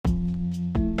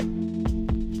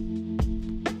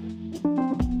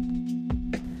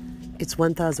It's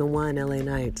 1001 LA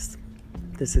Nights.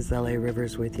 This is LA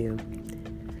Rivers with you.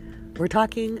 We're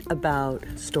talking about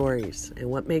stories and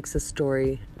what makes a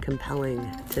story compelling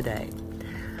today.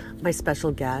 My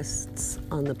special guests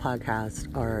on the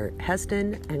podcast are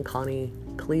Heston and Connie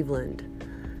Cleveland.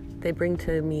 They bring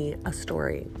to me a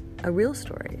story, a real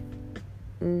story,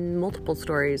 multiple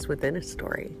stories within a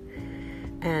story.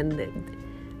 And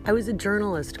I was a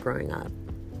journalist growing up.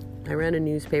 I ran a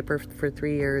newspaper for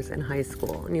 3 years in high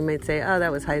school. And you might say, oh,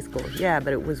 that was high school. Yeah,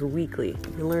 but it was weekly.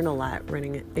 You learn a lot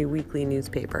running a weekly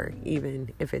newspaper, even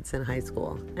if it's in high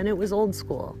school. And it was old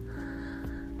school.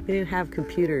 We didn't have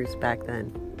computers back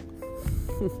then.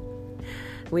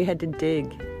 We had to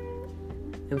dig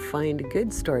and find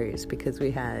good stories because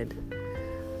we had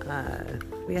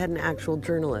an actual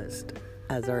journalist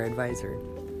as our advisor.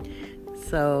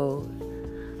 So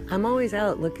I'm always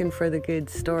out looking for the good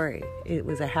story. It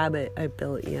was a habit I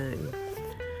built young.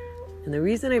 And the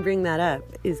reason I bring that up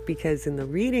is because in the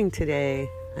reading today,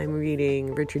 I'm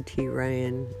reading Richard T.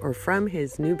 Ryan, or from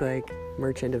his new book,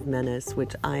 Merchant of Menace,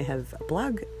 which I have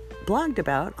blogged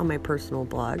about on my personal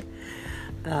blog,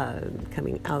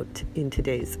 coming out in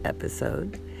today's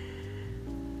episode.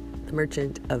 The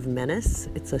Merchant of Menace.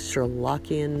 It's a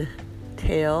Sherlockian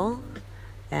tale.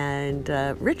 And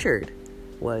Richard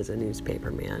was a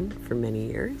newspaperman for many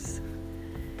years,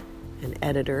 an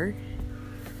editor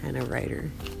and a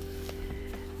writer.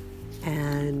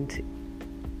 And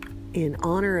in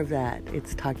honor of that,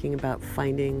 it's talking about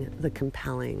finding the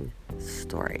compelling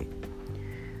story.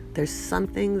 There's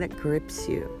something that grips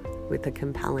you with a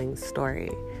compelling story.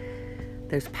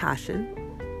 There's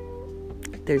passion.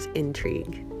 There's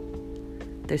intrigue.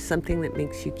 There's something that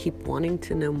makes you keep wanting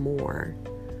to know more.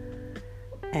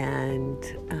 And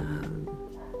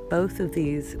both of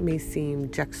these may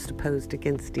seem juxtaposed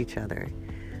against each other.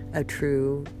 A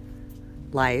true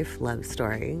life love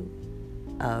story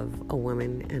of a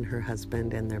woman and her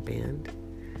husband and their band.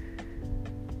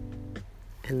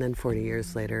 And then 40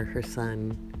 years later, her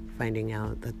son finding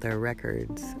out that their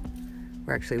records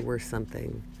were actually worth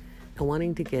something and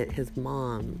wanting to get his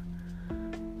mom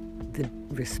the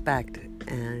respect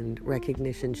and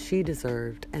recognition she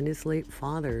deserved and his late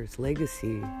father's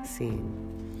legacy seen.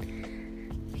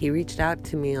 He reached out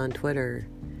to me on Twitter,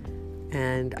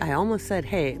 and I almost said,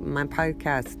 hey, my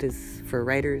podcast is for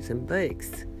writers and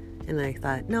books. And I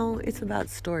thought, no, it's about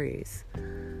stories.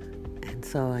 And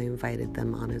so I invited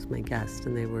them on as my guest,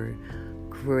 and they were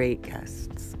great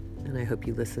guests. And I hope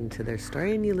you listen to their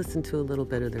story and you listen to a little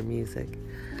bit of their music.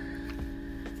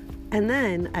 And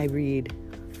then I read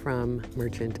from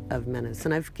Merchant of Menace.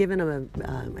 And I've given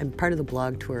I'm part of the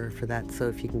blog tour for that. So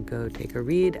if you can go take a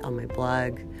read on my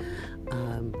blog,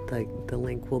 the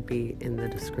link will be in the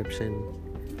description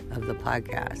of the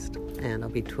podcast, and I'll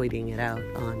be tweeting it out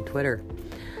on Twitter.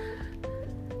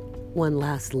 One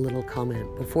last little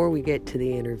comment before we get to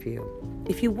the interview.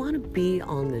 If you want to be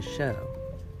on the show,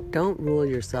 don't rule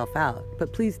yourself out,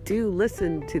 but please do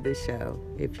listen to the show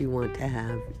if you want to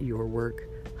have your work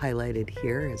highlighted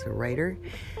here as a writer.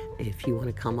 If you want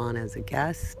to come on as a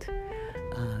guest,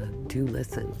 do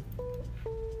listen.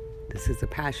 This is a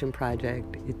passion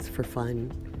project. It's for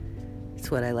fun. It's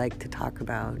what I like to talk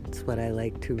about. It's what I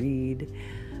like to read.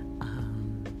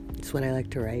 It's what I like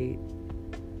to write.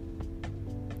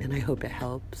 And I hope it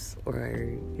helps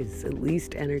or is at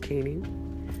least entertaining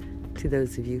to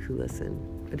those of you who listen.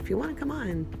 But if you want to come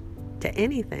on to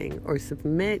anything or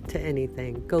submit to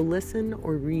anything, go listen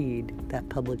or read that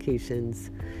publication's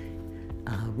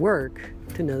work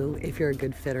to know if you're a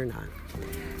good fit or not.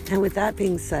 And with that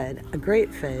being said, a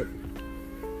great fit,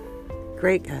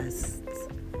 great guests,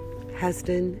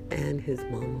 Heston and his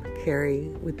mom, Carrie,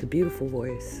 with the beautiful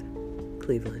voice,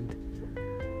 Cleveland,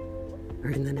 are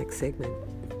in the next segment.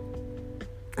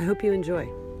 I hope you enjoy.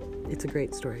 It's a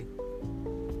great story.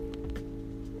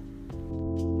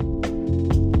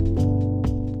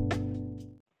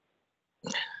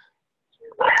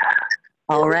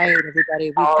 All right,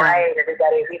 everybody.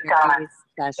 We've got a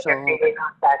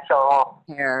special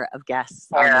pair of guests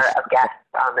on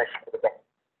the show.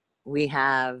 We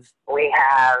have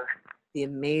the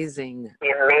amazing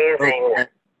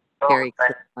Carrie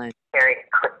Cleveland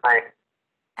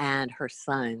and her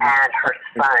son,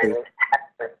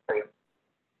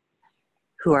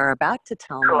 who are about to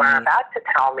tell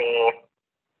me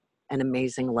an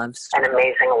amazing love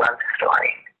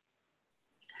story.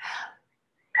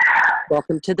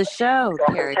 Welcome to the show,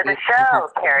 Carrie.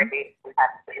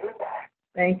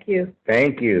 Thank you.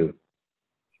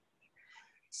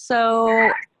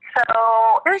 So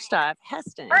first off,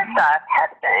 Heston,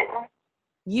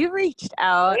 you reached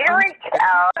out on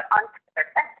Twitter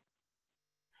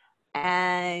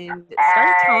and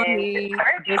started telling me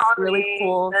this really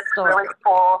cool story.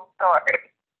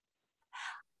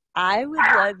 I would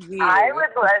love I you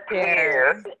would to love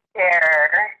share you to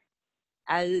share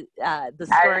as, the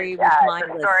story with my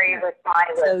the story listeners. with my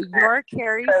So listeners. you're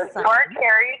Carrie's So son, you're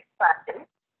Carrie's son,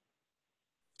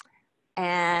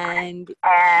 and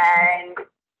and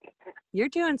you're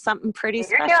doing something pretty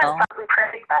you're doing special. something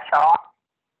pretty special.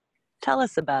 Tell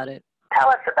us about it. Tell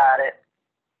us about it.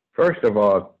 First of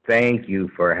all, thank you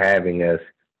for having us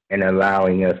and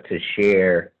allowing us to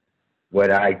share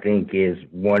what I think is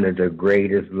one of the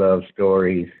greatest love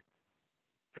stories,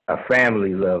 a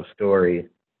family love story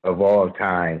of all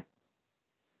time.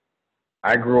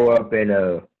 I grew up in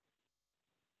a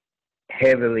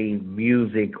heavily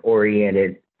music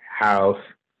oriented house.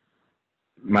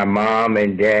 My mom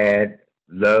and dad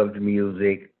loved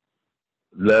music,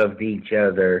 loved each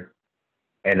other,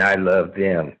 and I loved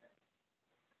them.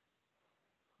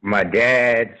 My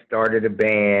dad started a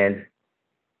band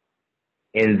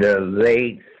in the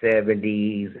late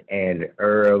 70s and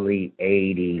early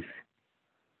 80s,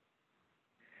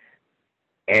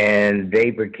 and they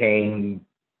became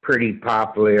pretty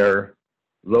popular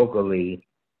locally,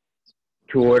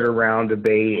 toured around the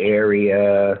Bay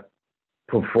Area,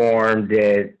 performed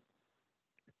at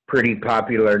pretty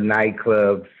popular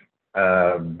nightclubs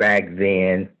back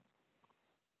then.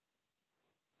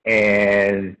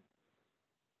 And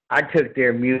I took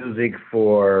their music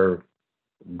for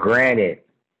granted.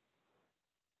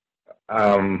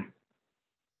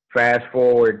 Fast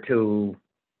forward to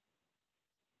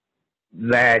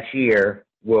last year,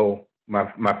 well,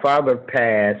 my father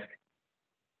passed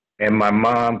and my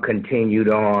mom continued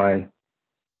on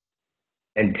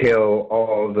until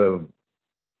all the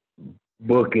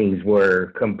bookings were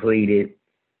completed,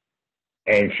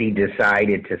 and she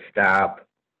decided to stop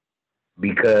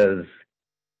because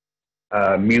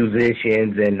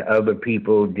musicians and other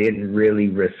people didn't really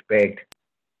respect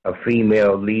a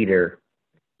female leader.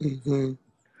 Mm-hmm.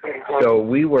 So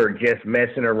we were just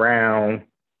messing around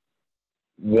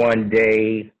one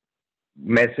day,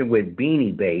 messing with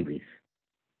Beanie Babies.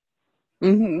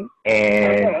 Mm-hmm.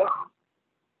 And,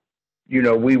 you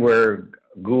know, we were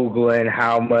Googling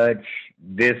how much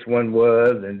this one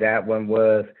was and that one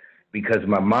was because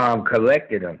my mom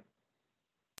collected them.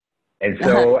 And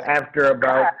so after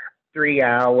about 3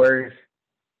 hours,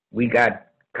 we got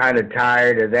kind of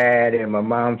tired of that. And my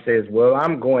mom says, well,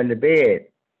 I'm going to bed.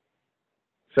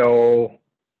 So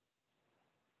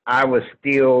I was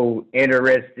still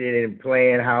interested in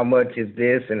playing how much is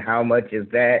this and how much is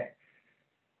that.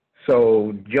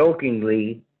 So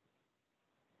jokingly,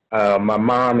 my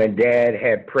mom and dad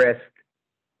had pressed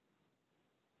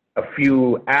a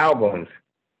few albums.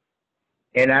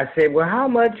 And I said, well, how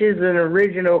much is an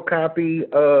original copy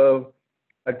of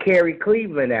a Carrie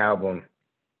Cleveland album?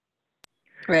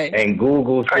 Right. And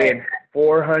Google said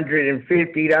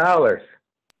 $450.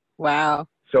 Wow.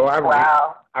 So I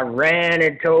ran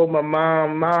and told my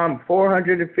Mom,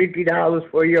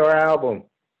 $450 for your album.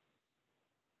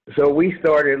 So we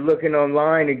started looking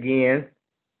online again,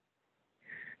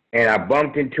 and I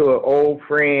bumped into an old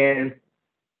friend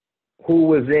who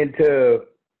was into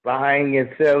buying and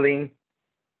selling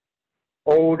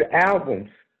old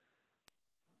albums.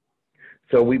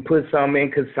 So we put some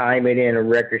in consignment in a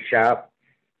record shop,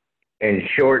 and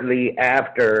shortly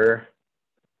after,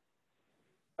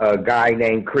 a guy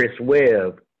named Chris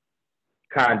Webb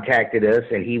contacted us,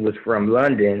 and he was from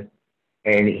London,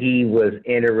 and he was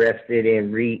interested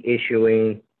in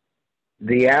reissuing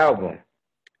the album.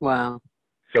 Wow.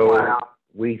 So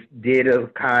we did a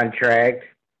contract,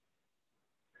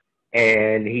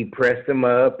 and he pressed them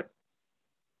up,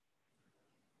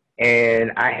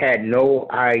 and I had no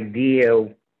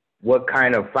idea what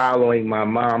kind of following my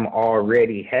mom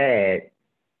already had.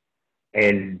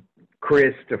 And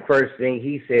Chris, the first thing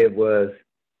he said was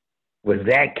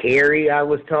that Carrie I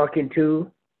was talking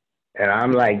to? And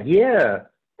I'm like, yeah.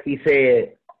 He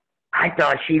said, I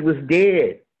thought she was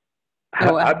dead.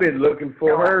 Oh, wow. I've been looking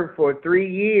for her for 3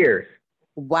 years.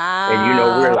 Wow. And, you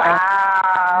know, we're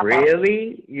like,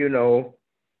 really? You know,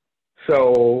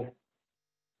 so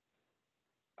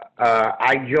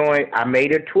I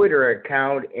made a Twitter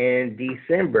account in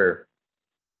December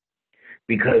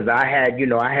because I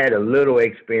had a little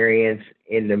experience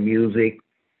in the music,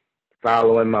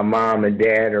 following my mom and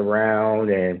dad around,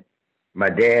 and my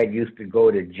dad used to go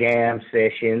to jam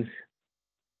sessions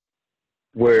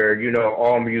where,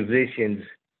 all musicians,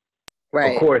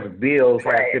 right. Of course, bills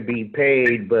have to be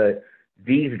paid, but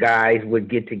these guys would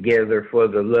get together for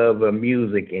the love of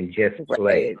music and just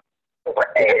play.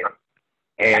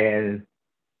 And,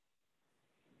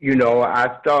 I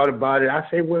thought about it. I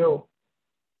said, well,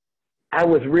 I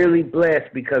was really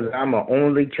blessed because I'm an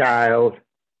only child,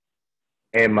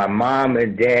 and my mom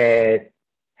and dad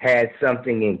had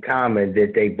something in common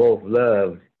that they both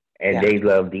loved, and Yeah. they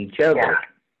loved each other,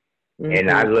 and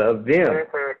I Mhm. loved them.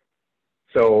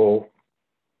 So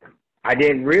I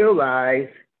didn't realize.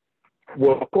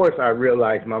 Well, of course, I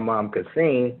realized my mom could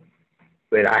sing,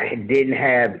 but I didn't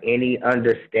have any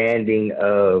understanding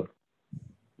of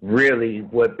really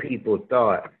what people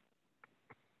thought.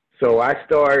 So I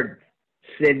started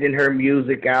sending her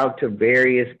music out to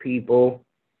various people,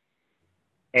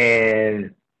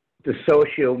 and the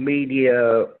social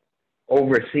media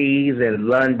overseas in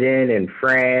London and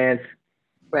France,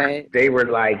 Right. they were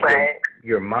like,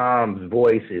 your mom's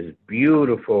voice is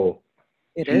beautiful.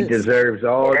 It She is. deserves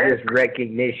all this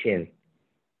recognition.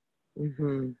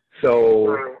 Mhm.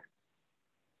 So,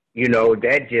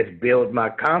 that just built my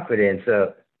confidence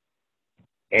up.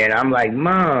 And I'm like,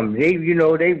 Mom, they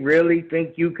really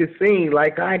think you could sing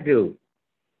like I do.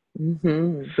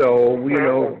 Mhm. So,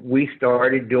 we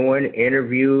started doing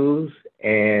interviews,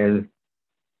 and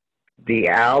the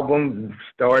album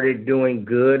started doing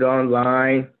good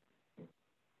online.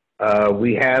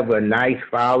 We have a nice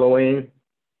following,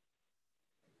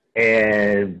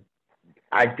 and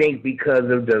I think because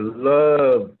of the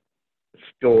love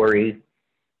story,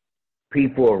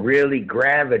 people are really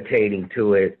gravitating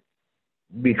to it.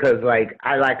 Because, like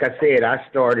I said, I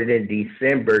started in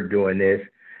December doing this,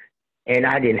 and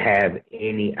I didn't have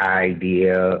any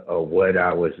idea of what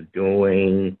I was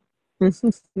doing.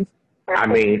 I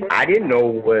mean, I didn't know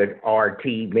what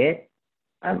RT meant.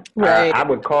 Right. I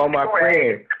would call my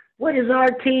friend, what does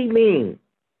RT mean?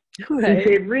 Right.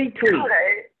 He said, retweet.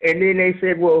 And then they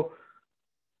said, well,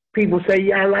 people say,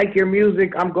 yeah, I like your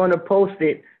music. I'm going to post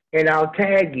it, and I'll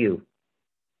tag you.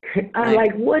 I'm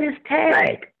like, what is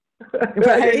tag?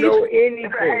 I didn't know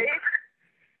anything. Right.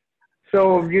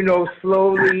 So,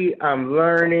 slowly I'm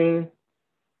learning.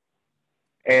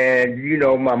 And,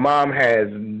 my mom has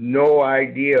no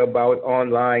idea about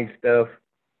online stuff.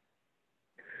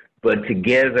 But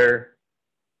together,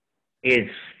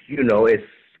 it's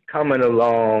coming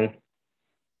along.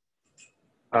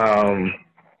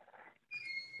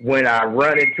 When I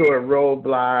run into a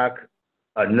roadblock,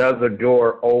 another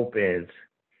door opens.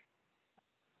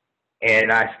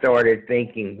 And I started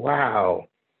thinking, wow,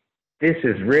 this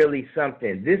is really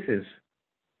something.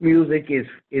 Music is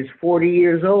 40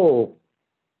 years old.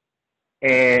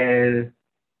 And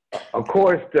of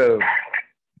course,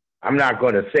 I'm not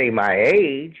going to say my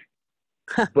age,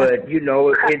 but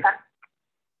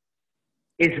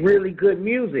it's really good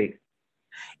music.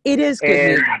 It is good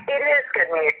music.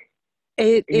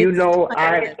 It is good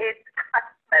music.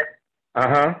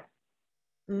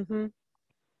 Mhm.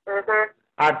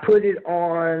 I put it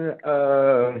on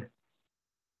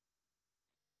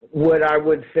what I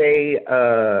would say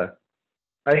a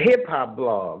hip hop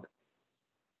blog,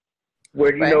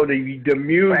 where the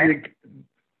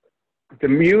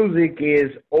music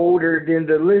is older than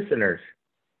the listeners.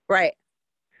 Right.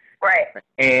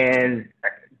 And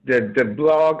the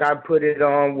blog I put it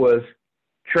on was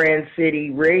Trend City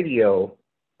Radio.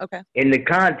 Okay. In the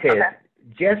contest,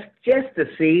 just to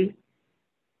see,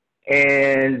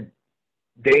 and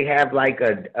they have like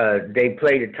they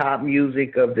play the top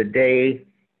music of the day,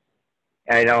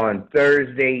 and on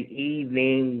Thursday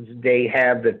evenings they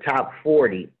have the top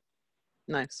 40.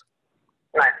 Nice.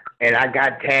 And I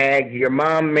got tagged. Your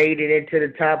mom made it into the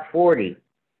top 40.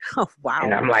 Oh, wow.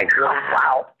 And I'm like,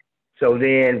 wow. So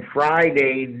then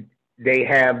Friday they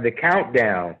have the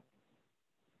countdown,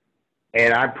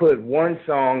 and I put one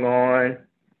song on,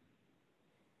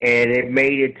 and it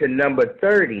made it to number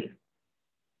 30.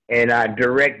 And I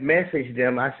direct messaged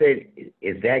them. I said,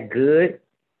 is that good?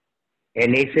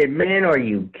 And they said, man, are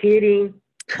you kidding?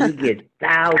 We get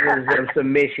thousands of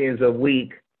submissions a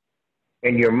week,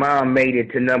 and your mom made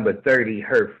it to number 30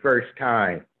 her first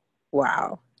time.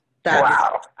 Wow.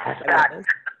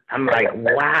 I'm like,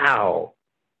 wow.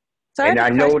 So and I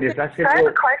noticed, I said,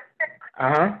 well,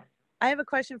 I have a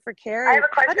question for Carrie.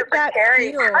 How did that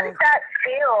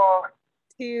feel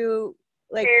to,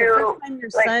 like, the first time your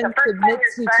son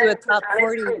submits you to a top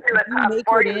 40, you make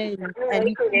it in, and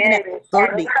you come in at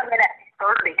 30?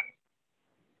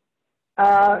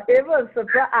 It was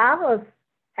I was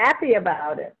happy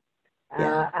about it.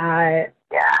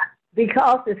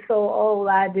 Because it's so old,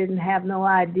 I didn't have no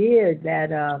idea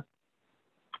that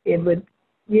it would,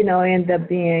 end up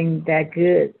being that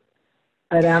good.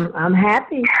 But I'm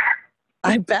happy.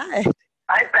 I bet.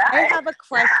 I have a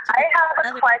question.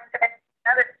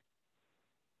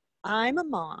 I'm a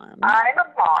mom.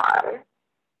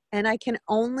 And I can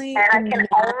only imagine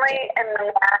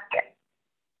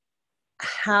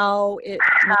how it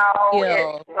how must it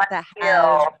feel must to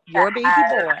feel have to your baby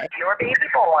have boy, your baby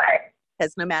boy.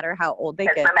 because no matter how old they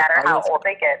Because get, no matter it's how always old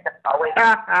they get, it's always.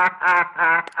 how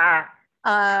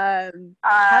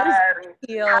does it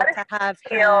feel How does to have it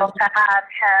feel him to have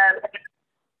him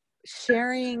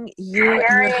sharing you and your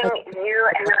sharing husband you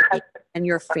and your husband and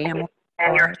your family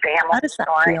and your story? family How does that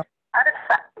story? feel? How does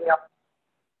that feel?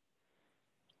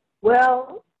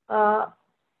 Well,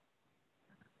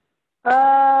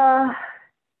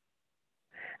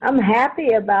 I'm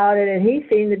happy about it, and he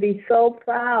seemed to be so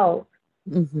proud.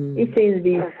 Mm-hmm. He seemed to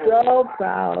be so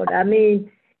proud. I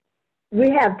mean, we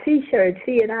have T-shirts.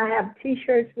 He and I have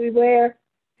T-shirts we wear,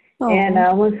 and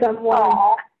when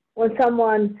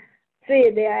someone see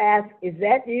it, they ask, "Is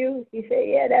that you?" He said,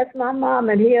 "Yeah, that's my mom,"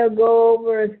 and he'll go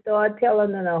over and start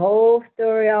telling them the whole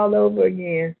story all over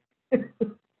again.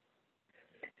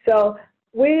 So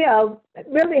we are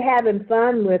really having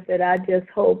fun with it. I just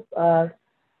hope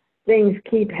things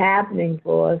keep happening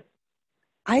for us.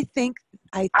 I think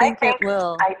it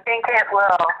will. I think it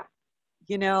will.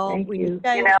 You know, Thank when you. you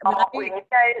guys,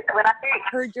 when I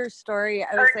heard your story,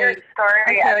 I was like, okay,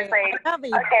 I have a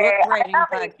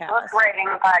book writing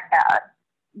podcast,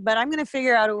 but I'm going to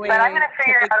figure out a way to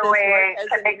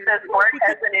make this work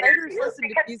as an interview. Writers listen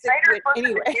to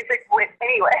music with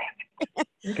anyway.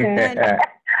 Okay.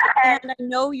 And I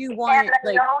know you want,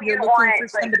 like, you're looking for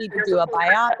somebody to do a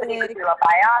biopic,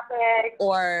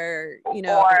 or, you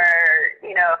know, a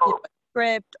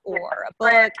script or a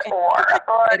book. And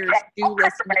writers do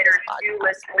listen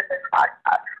to this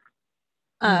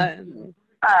podcast.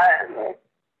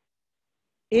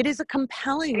 It is a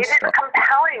compelling story.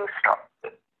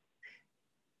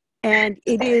 And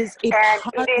it is a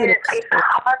positive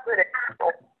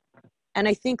story. And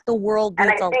I think the world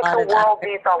needs a lot of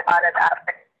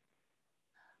that.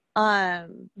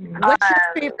 What's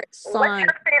your favorite song?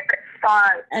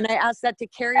 And I asked that to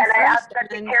Carrie first.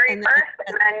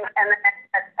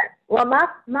 Well,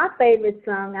 my favorite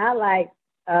song, I like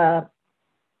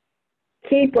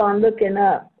 "Keep on Looking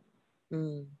Up."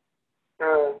 Mm.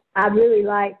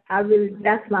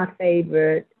 That's my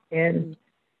favorite, and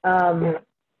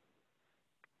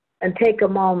Take a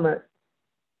Moment.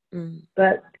 Mm.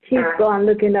 But keep on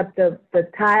looking up the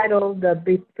title,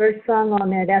 the first song on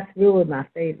there. That's really my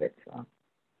favorite song.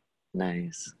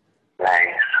 Nice.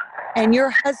 And your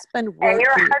husband wrote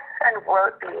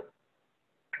these.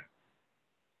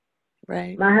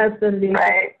 Right. My husband did.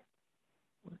 Right.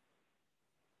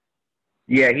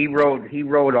 Yeah, he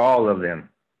wrote all of them.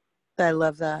 I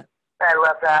love that.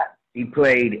 He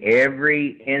played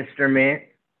every instrument,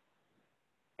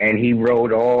 and he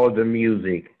wrote all the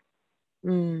music.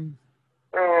 Mm.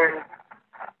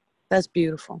 That's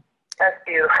beautiful.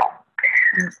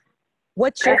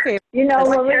 What's your favorite? You know,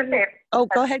 Oh,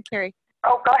 go ahead, Carrie.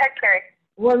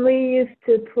 When we used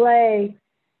to play,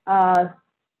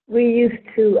 we used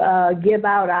to give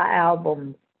out our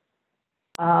albums.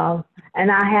 And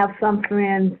I have some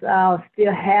friends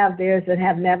still have theirs and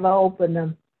have never opened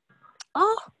them.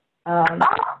 Oh.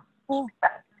 So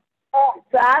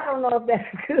I don't know if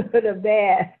that's good or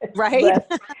bad. Right.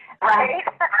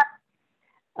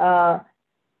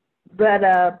 But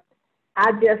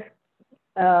I just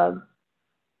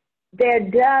they're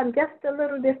done just a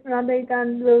little different. Are they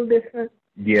done a little different?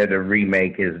 Yeah, the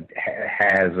remake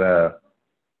has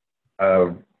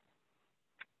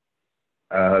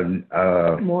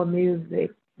more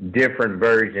music, different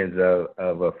versions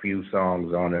of a few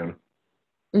songs on them.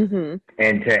 Mm-hmm.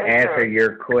 And to answer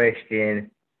your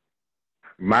question,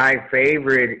 my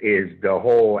favorite is the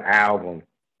whole album.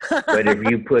 But if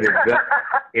you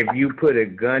put a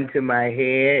gun to my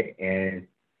head and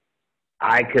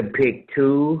I could pick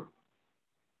two,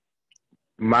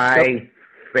 my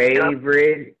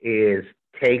favorite is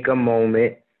Take a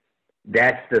Moment.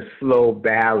 That's the slow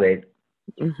ballad.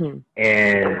 Mm-hmm.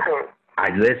 And I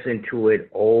listen to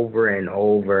it over and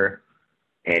over,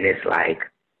 and it's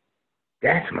like,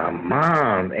 that's my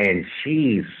mom, and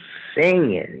she's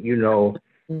singing, you know.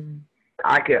 Mm-hmm.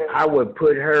 I would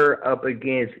put her up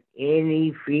against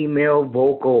any female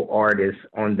vocal artist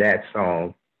on that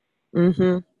song.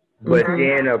 Mm-hmm. But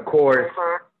then, of course,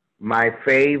 my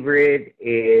favorite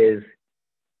is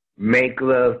Make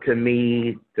Love to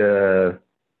Me, the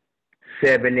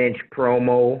 7-inch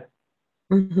promo,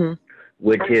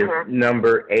 which is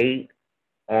number 8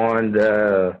 on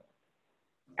the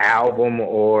album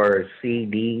or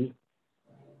CD.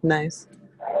 Nice.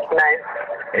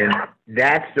 And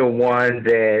that's the one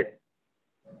that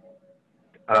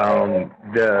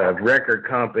the record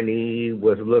company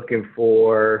was looking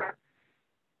for.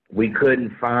 We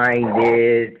couldn't find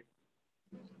it.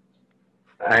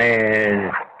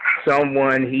 And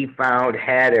someone he found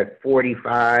had a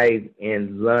 45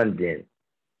 in London.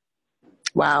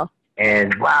 Wow.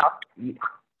 And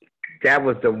that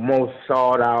was the most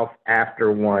sought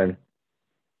after one.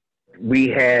 We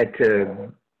had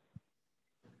to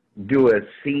do a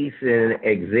cease and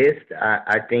exist,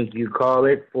 I think you call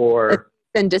it, for...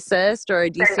 And desist or a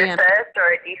DCM?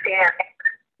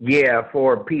 Yeah,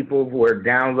 for people who are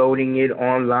downloading it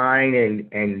online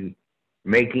and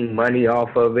making money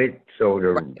off of it. So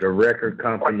the record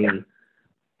company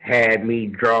had me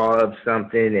draw up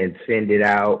something and send it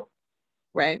out.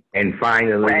 Right. And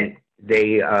finally,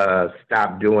 they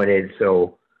stopped doing it,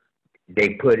 so they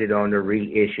put it on the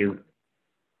reissue.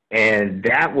 And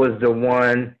that was the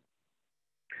one.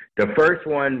 The first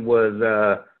one was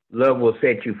Love Will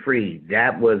Set You Free.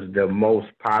 That was the most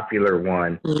popular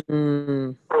one.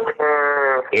 Mm-hmm.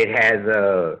 It has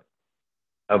a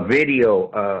video,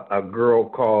 a girl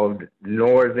called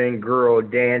Northern Girl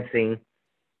Dancing,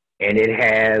 and it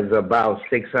has about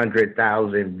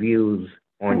 600,000 views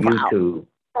on YouTube.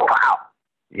 Wow.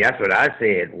 That's what I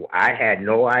said. I had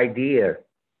no idea.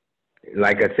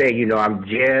 Like I said, I'm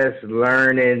just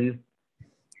learning,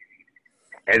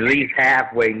 at least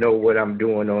halfway know what I'm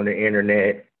doing on the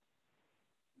internet,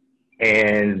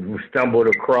 and stumbled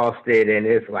across it, and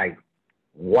it's like,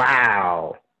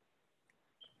 wow.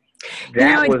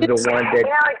 That was the one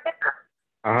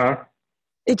that...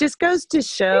 It just goes to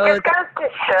show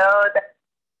that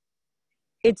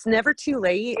it's never too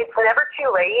late.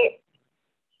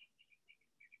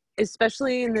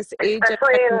 Especially in this age of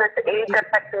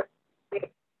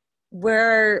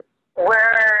where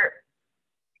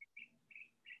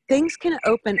things can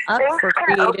open up for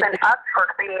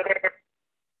creative.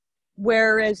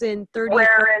 Whereas in 30,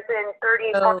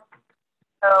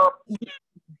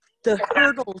 the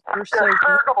hurdles were so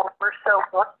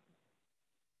good.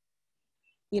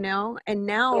 And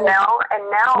now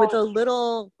with a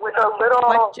little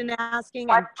question asking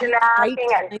and passion,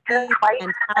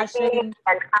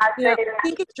 I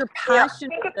think it's your passion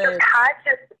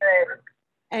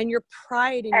and your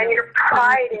pride in your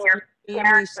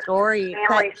family story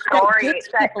that gets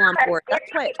people on board. That's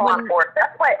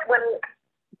what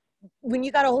when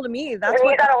you got a hold of me, that's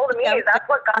what got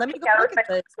let me go look at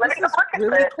this. This is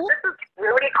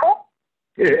really cool.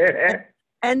 Yeah.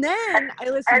 And then I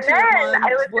listened to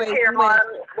your mom's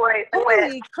voice.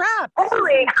 Holy crap! This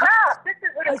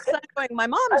is a son going, my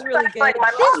mom's really good.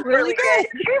 She's really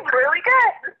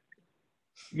good.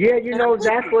 Yeah,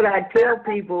 that's what I tell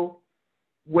people.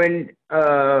 When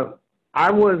I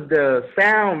was the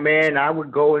sound man, I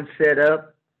would go and set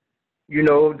up,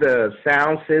 the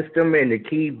sound system and the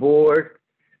keyboard,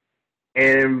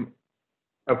 and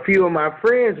a few of my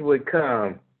friends would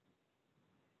come,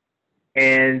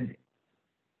 and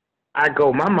I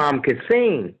go, my mom could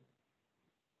sing.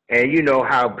 And you know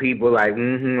how people like,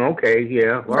 okay,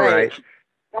 yeah, all right.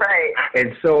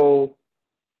 And so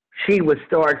she would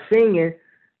start singing,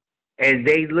 and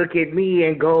they look at me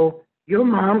and go, your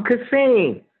mom could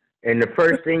sing. And the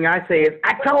first thing I say is,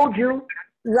 I told you.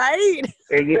 Right.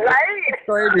 And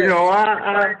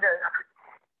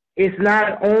it's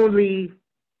not only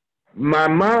my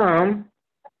mom,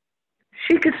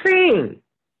 she could sing.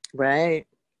 Right.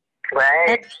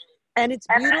 And it's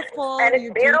beautiful.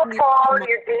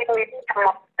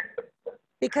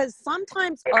 Because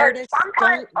sometimes artists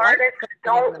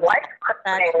don't like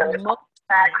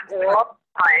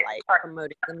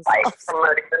promoting themselves.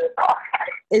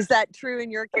 Is that true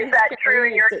in your case? Is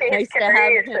it nice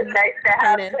to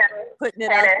have him putting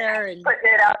it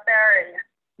out there and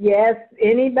yes,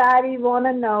 anybody want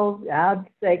to know, I'll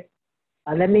say,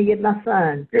 let me get my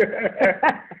son.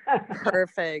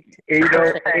 Perfect.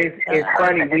 It's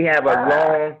funny. We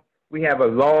have a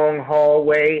long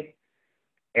hallway,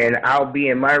 and I'll be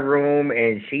in my room,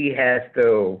 and she has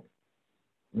to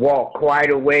walk quite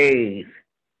a ways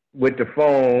with the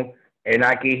phone, and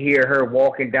I can hear her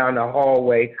walking down the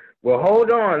hallway. Well, hold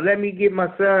on. Let me get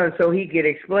my son so he can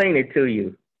explain it to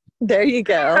you. There you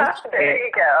go.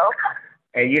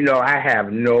 And I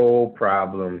have no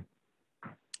problem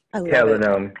telling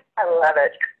them. I love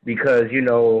it. Because,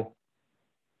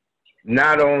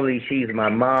 not only she's my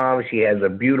mom, she has a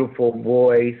beautiful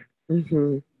voice,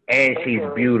 and she's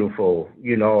beautiful.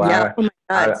 I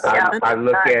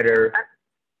look at her.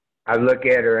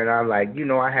 And I'm like,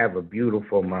 I have a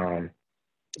beautiful mom.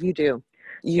 You do.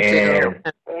 You do.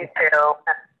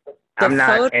 I'm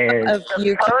not. Photo of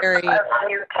you, Carrie,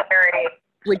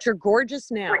 which you're gorgeous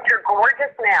now.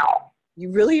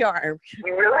 You really are.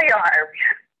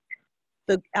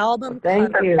 The album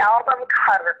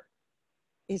cover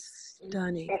is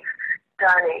stunning.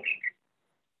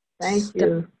 Thank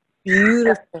you.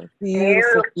 beautiful,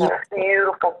 beautiful,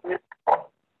 beautiful.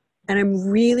 And I'm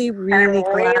really, really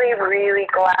glad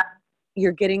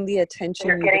you're getting the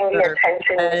attention you deserve.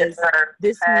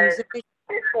 This music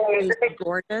is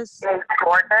gorgeous.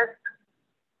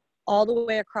 All the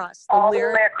way across. The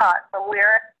lyrics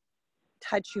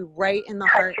touch you right in the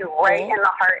heart and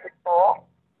soul.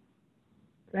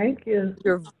 Thank you.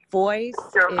 Your voice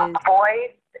is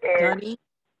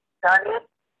stunning.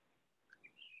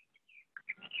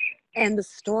 And the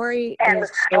story is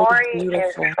so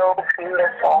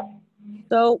beautiful.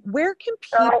 So where can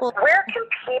people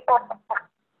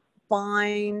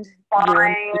find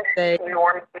your music?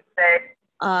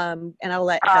 And I'll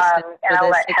let Heston do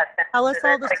this. Tell us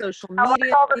all the social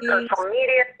media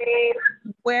feeds.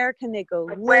 Where can they go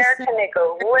listen? Where can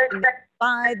they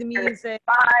buy the music?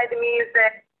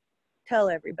 Tell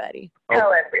everybody.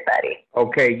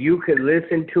 Okay, you could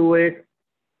listen to it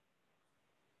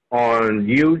on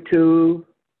YouTube,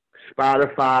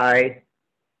 Spotify,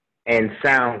 and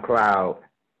SoundCloud.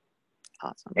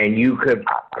 Awesome. And you could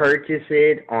purchase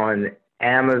it on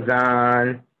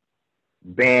Amazon,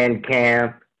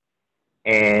 Bandcamp,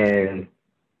 and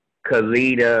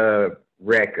Kalita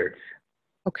Records.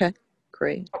 Okay,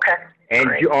 great. And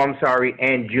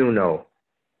and Juno.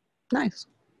 Nice.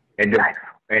 And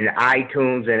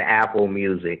iTunes and Apple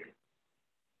Music.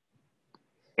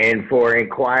 And for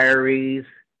inquiries,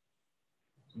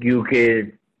 you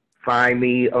could find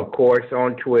me, of course,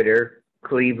 on Twitter,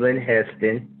 Cleveland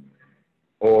Heston,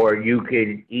 or you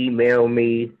could email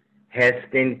me,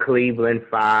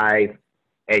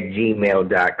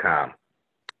 HestonCleveland5@gmail.com.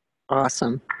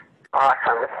 Awesome.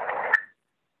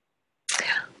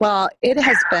 Well, it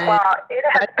has been such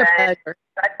a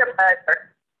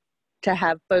pleasure to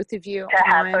have both of you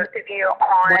on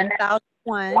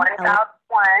 1001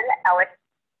 LA.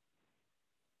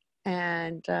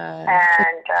 And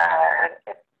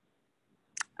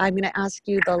I'm going to ask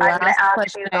you the last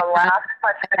question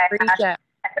every day.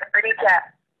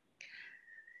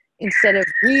 Instead of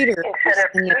readers,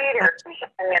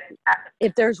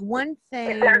 if there's one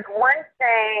thing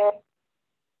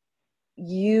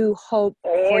you hope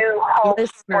for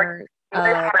listeners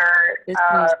of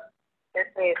this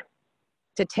music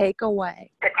to take away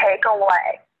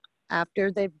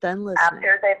after they've done listening,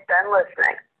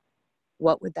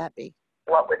 what would that be?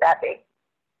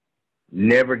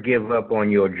 Never give up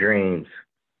on your dreams.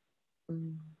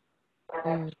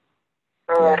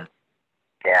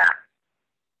 Yeah.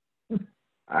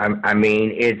 I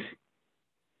mean,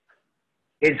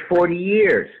 it's 40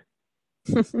 years.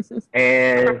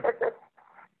 And,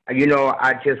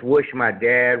 I just wish my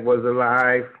dad was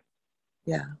alive.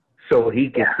 Yeah. So he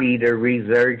could see the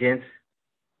resurgence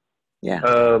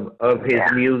of his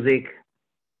music.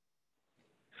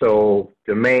 So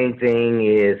the main thing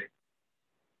is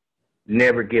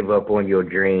never give up on your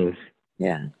dreams.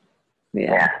 Yeah.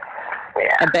 I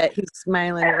bet he's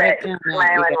smiling right down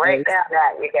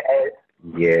at you guys.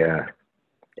 Yeah.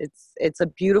 It's a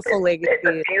beautiful legacy. It's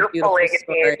a beautiful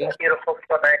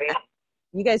story.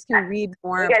 You guys can read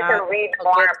more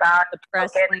about the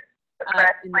press link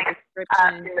in the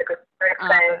description.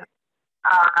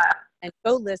 And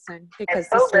go listen because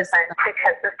this is.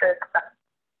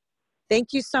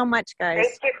 Thank you so much,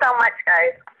 guys.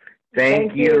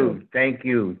 Thank you.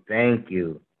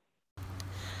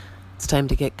 It's time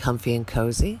to get comfy and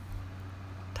cozy.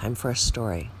 Time for a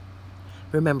story.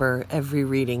 Remember, every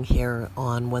reading here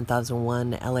on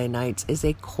 1001 LA Nights is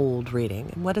a cold reading.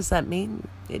 And what does that mean?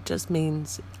 It just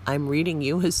means I'm reading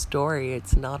you a story.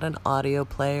 It's not an audio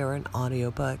play or an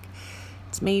audiobook.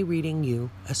 It's me reading you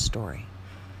a story.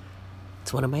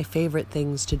 It's one of my favorite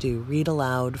things to do, read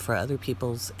aloud for other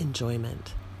people's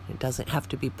enjoyment. It doesn't have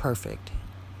to be perfect.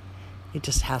 It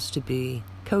just has to be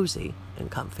cozy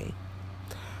and comfy.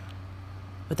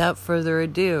 Without further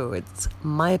ado, it's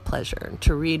my pleasure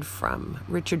to read from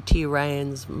Richard T.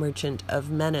 Ryan's Merchant of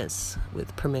Menace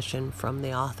with permission from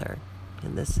the author.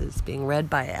 And this is being read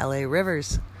by L.A.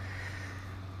 Rivers.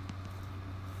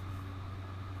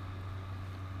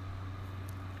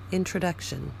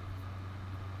 Introduction.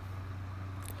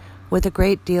 With a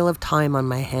great deal of time on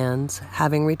my hands,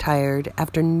 having retired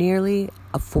after nearly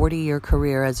a 40-year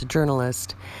career as a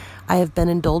journalist, I have been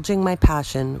indulging my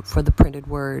passion for the printed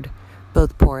word,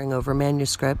 both poring over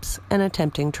manuscripts and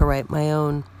attempting to write my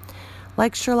own.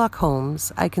 Like Sherlock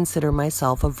Holmes, I consider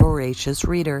myself a voracious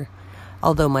reader,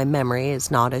 although my memory is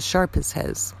not as sharp as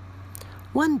his.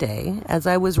 One day, as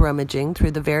I was rummaging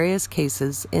through the various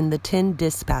cases in the tin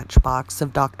dispatch box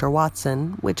of Dr.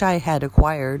 Watson, which I had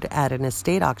acquired at an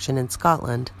estate auction in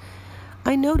Scotland,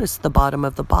 I noticed the bottom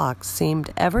of the box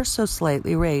seemed ever so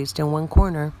slightly raised in one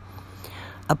corner.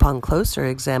 Upon closer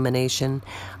examination,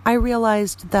 I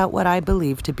realized that what I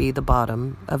believed to be the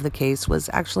bottom of the case was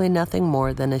actually nothing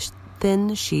more than a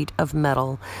thin sheet of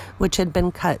metal which had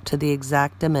been cut to the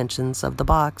exact dimensions of the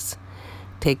box.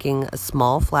 Taking a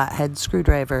small flathead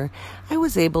screwdriver, I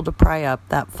was able to pry up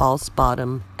that false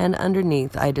bottom, and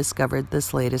underneath I discovered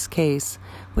this latest case,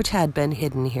 which had been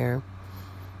hidden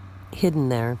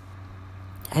there.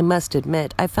 I must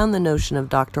admit, I found the notion of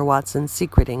Dr. Watson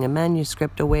secreting a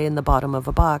manuscript away in the bottom of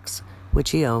a box,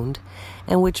 which he owned,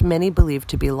 and which many believed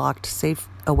to be locked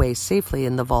away safely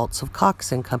in the vaults of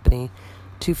Cox and Company,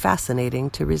 too fascinating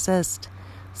to resist.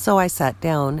 So I sat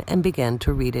down and began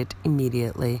to read it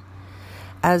immediately.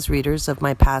 As readers of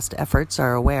my past efforts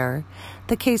are aware,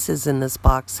 the cases in this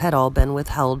box had all been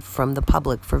withheld from the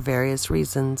public for various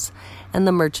reasons, and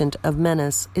The Merchant of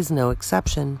Venice is no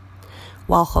exception.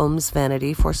 While Holmes'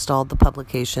 vanity forestalled the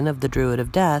publication of The Druid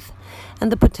of Death,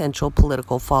 and the potential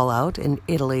political fallout in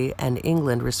Italy and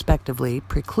England respectively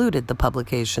precluded the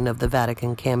publication of the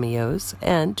Vatican cameos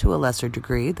and, to a lesser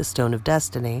degree, The Stone of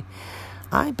Destiny,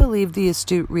 I believe the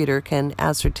astute reader can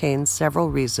ascertain several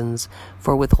reasons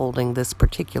for withholding this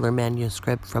particular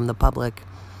manuscript from the public.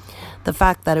 The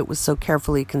fact that it was so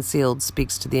carefully concealed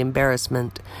speaks to the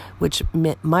embarrassment which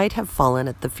might have fallen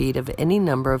at the feet of any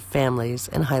number of families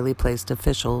and highly placed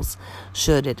officials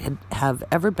should it have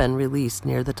ever been released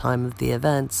near the time of the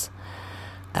events.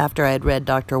 After I had read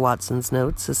Dr. Watson's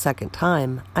notes a second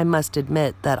time, I must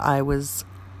admit that I was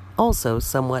also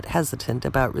somewhat hesitant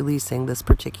about releasing this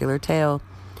particular tale.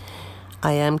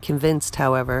 I am convinced,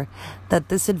 however, that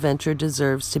this adventure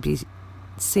deserves to be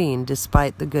seen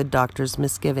despite the good doctor's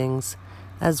misgivings,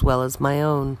 as well as my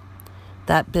own.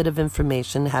 That bit of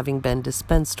information having been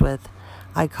dispensed with,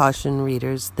 I caution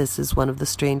readers this is one of the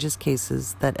strangest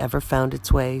cases that ever found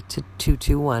its way to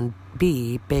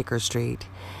 221B Baker Street.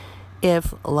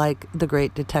 If, like the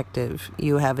great detective,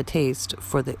 you have a taste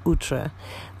for the outre,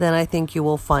 then I think you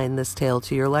will find this tale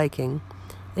to your liking.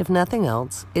 If nothing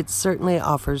else, it certainly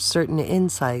offers certain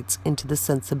insights into the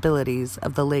sensibilities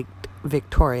of the late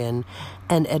Victorian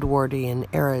and Edwardian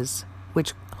eras,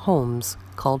 which Holmes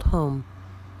called home.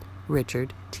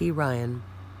 Richard T. Ryan.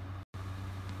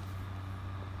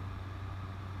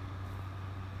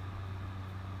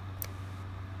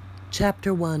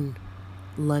 Chapter 1.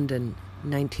 London,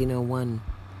 1901.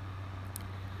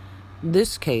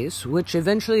 This case, which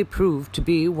eventually proved to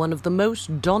be one of the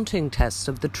most daunting tests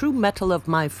of the true mettle of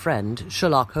my friend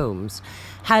Sherlock Holmes,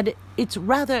 had its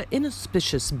rather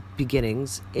inauspicious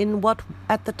beginnings in what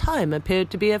at the time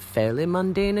appeared to be a fairly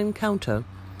mundane encounter.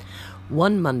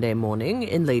 One Monday morning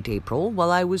in late April,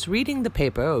 while I was reading the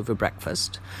paper over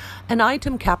breakfast, an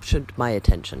item captured my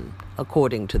attention.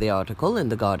 According to the article in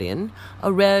The Guardian,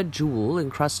 a rare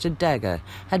jewel-encrusted dagger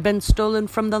had been stolen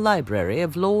from the library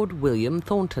of Lord William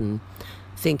Thornton.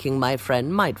 Thinking my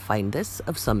friend might find this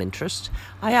of some interest,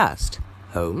 I asked,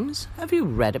 "Holmes, have you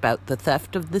read about the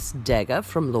theft of this dagger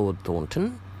from Lord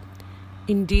Thornton?"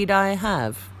 "Indeed I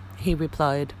have," he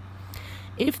replied.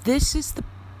 "If this is the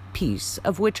piece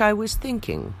of which I was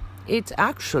thinking, it's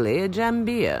actually a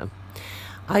jambia.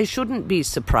 I shouldn't be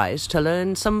surprised to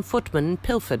learn some footman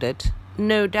pilfered it,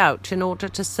 no doubt in order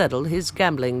to settle his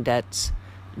gambling debts.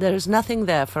 There's nothing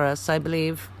there for us, I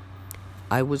believe."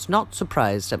 I was not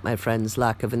surprised at my friend's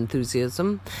lack of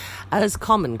enthusiasm, as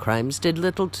common crimes did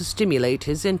little to stimulate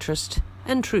his interest,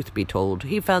 and truth be told,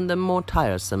 he found them more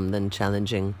tiresome than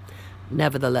challenging.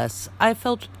 Nevertheless, I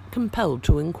felt compelled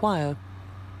to inquire.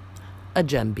 "A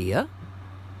jambia?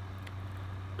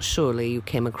 Surely you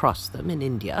came across them in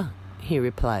India," he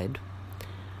replied.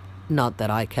 "Not that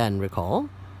I can recall."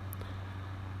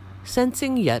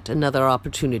 Sensing yet another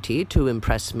opportunity to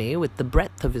impress me with the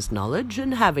breadth of his knowledge,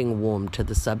 and having warmed to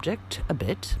the subject a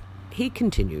bit, he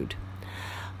continued,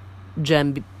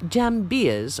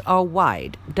 Jambias are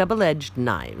wide, double-edged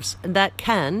knives that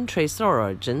can trace their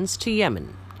origins to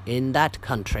Yemen. In that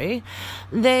country,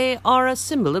 they are a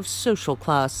symbol of social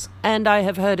class, and I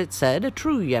have heard it said a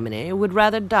true Yemeni would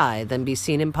rather die than be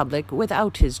seen in public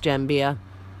without his jambia."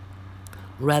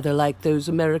 "Rather like those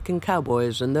American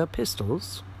cowboys and their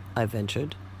pistols," I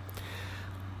ventured.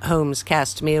 Holmes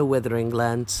cast me a withering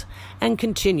glance, and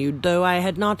continued, though I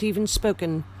had not even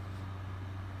spoken.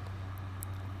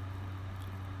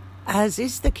 "As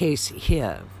is the case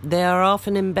here, they are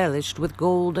often embellished with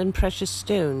gold and precious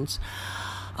stones,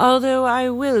 although I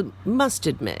must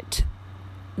admit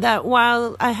that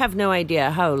while I have no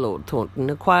idea how Lord Thornton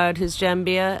acquired his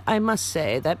jambia, I must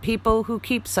say that people who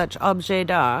keep such objets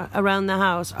d'art around the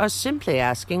house are simply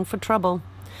asking for trouble.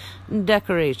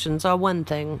 Decorations are one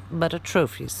thing, but a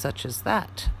trophy such as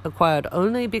that, acquired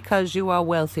only because you are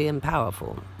wealthy and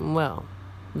powerful, well,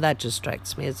 That just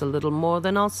strikes me as a little more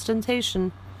than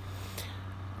ostentation."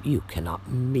 "You cannot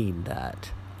mean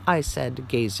that," I said,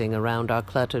 gazing around our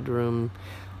cluttered room.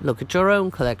 "Look at your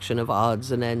own collection of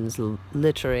odds and ends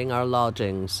littering our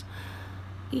lodgings."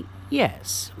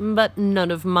 "Yes, but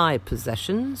none of my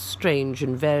possessions, strange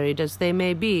and varied as they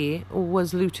may be,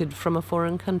 was looted from a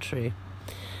foreign country."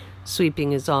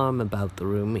 Sweeping his arm about the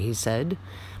room, he said,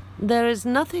 "There is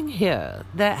nothing here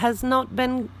that has not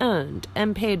been earned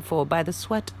and paid for by the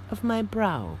sweat of my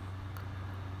brow."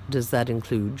 "Does that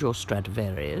include your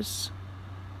Stradivarius?"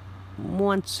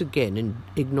 Once again,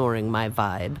 ignoring my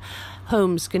vibe,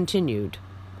 Holmes continued,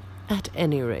 "At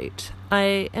any rate,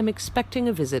 I am expecting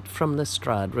a visit from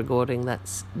Lestrade regarding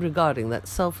that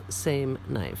self-same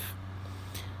knife."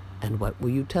 "And what will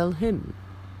you tell him?"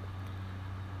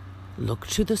 "Look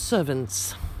to the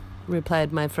servants,"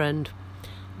 replied my friend.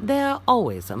 "They are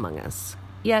always among us,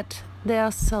 yet they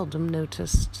are seldom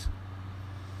noticed."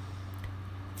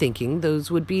 Thinking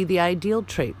those would be the ideal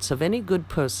traits of any good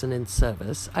person in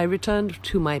service, I returned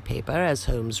to my paper as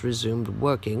Holmes resumed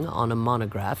working on a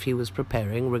monograph he was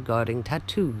preparing regarding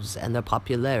tattoos and their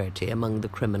popularity among the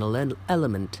criminal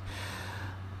element.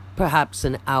 Perhaps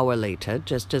an hour later,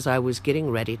 just as I was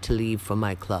getting ready to leave for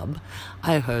my club,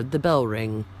 I heard the bell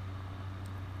ring.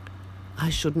 "I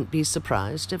shouldn't be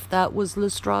surprised if that was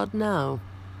Lestrade now,"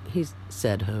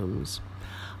 said Holmes.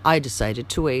 I decided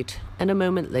to wait, and a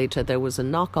moment later there was a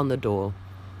knock on the door.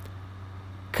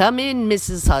 "Come in,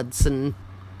 Mrs. Hudson,"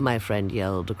 my friend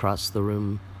yelled across the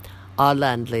room. Our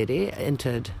landlady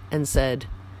entered and said,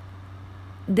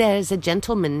 "There's a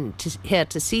gentleman here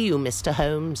to see you, Mr.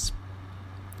 Holmes."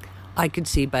 I could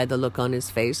see by the look on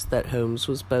his face that Holmes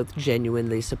was both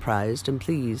genuinely surprised and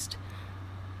pleased.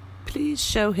 "Please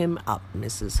show him up,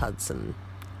 Mrs. Hudson."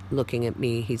 Looking at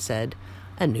me, he said,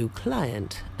 "A new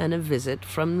client and a visit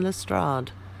from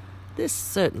Lestrade. This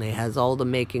certainly has all the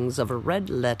makings of a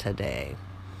red-letter day."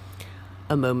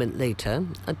 A moment later,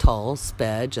 a tall,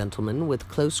 spare gentleman with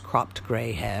close-cropped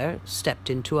grey hair stepped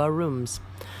into our rooms.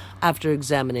 After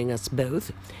examining us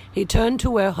both, he turned to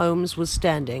where Holmes was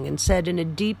standing and said in a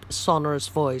deep, sonorous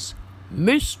voice,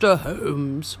 "Mr.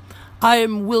 Holmes, I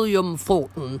am William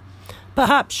Thornton.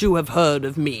 Perhaps you have heard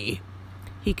of me,"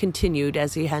 he continued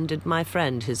as he handed my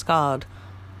friend his card.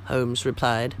 Holmes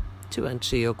replied, "To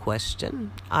answer your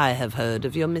question, I have heard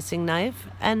of your missing knife,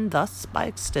 and thus, by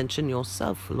extension,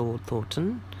 yourself, Lord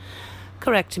Thornton.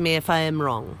 Correct me if I am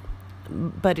wrong,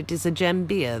 but it is a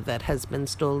jambia that has been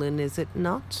stolen, is it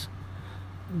not?"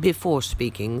 Before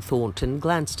speaking, Thornton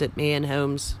glanced at me, and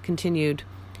Holmes continued,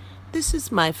 "This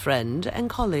is my friend and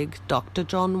colleague, Dr.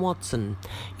 John Watson.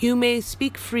 You may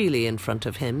speak freely in front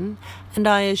of him, and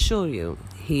I assure you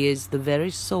he is the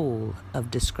very soul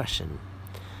of discretion."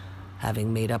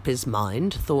 Having made up his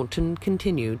mind, Thornton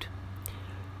continued,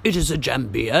 "It is a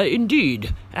jambia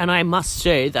indeed, and I must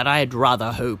say that I had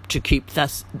rather hoped to keep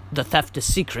the theft a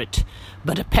secret,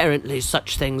 but apparently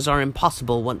such things are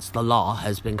impossible once the law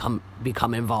has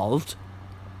become involved."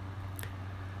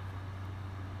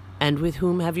 "And with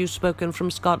whom have you spoken from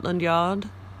Scotland Yard,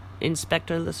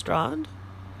 Inspector Lestrade?"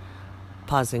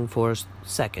 Pausing for a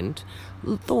second,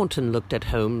 Thornton looked at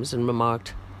Holmes and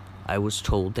remarked, "I was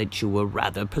told that you were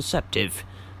rather perceptive.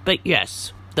 But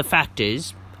yes, the fact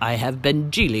is, I have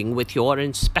been dealing with your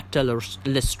Inspector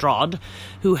Lestrade,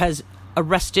 who has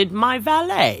arrested my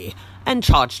valet and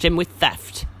charged him with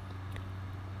theft."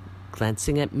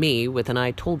 Glancing at me with an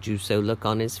I-told-you-so look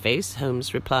on his face,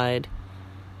 Holmes replied,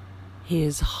 "He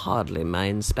is hardly my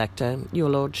inspector, your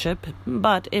lordship,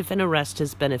 but if an arrest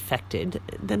has been effected,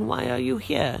 then why are you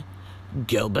here?"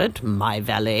 "Gilbert, my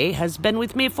valet, has been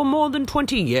with me for more than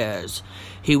 20 years.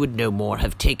 He would no more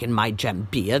have taken my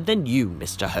jambia than you,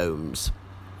 Mr. Holmes."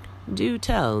 "Do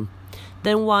tell.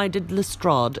 Then why did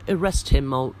Lestrade arrest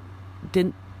him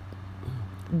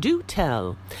Do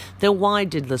tell. Then why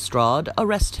did Lestrade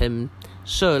arrest him?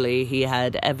 Surely he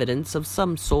had evidence of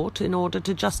some sort in order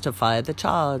to justify the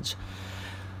charge."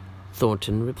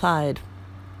 Thornton replied,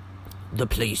 "The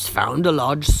police found a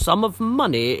large sum of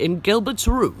money in Gilbert's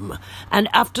room, and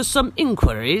after some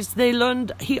inquiries they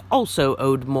learned he also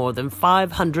owed more than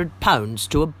 £500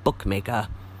 to a bookmaker."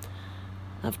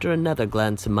 After another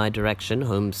glance in my direction,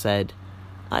 Holmes said,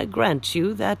 "I grant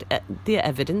you that the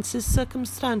evidence is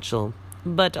circumstantial,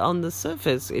 but on the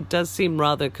surface it does seem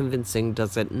rather convincing,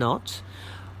 does it not?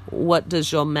 What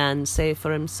does your man say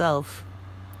for himself?"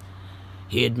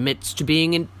 "He admits to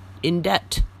being in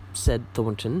debt," said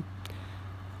Thornton.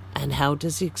 "And how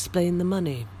does he explain the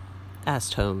money?"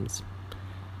 asked Holmes.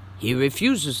 "He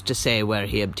refuses to say where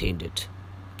he obtained it."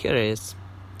 "Curious,"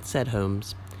 said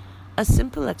Holmes. A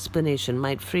simple explanation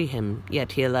might free him,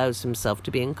 yet he allows himself to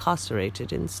be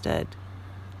incarcerated instead.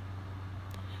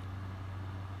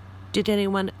 Did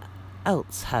anyone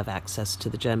else have access to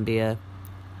the Jambia?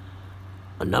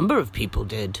 A number of people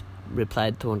did,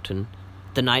 replied Thornton.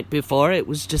 The night before it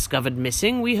was discovered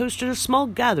missing, we hosted a small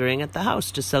gathering at the house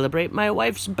to celebrate my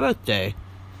wife's birthday.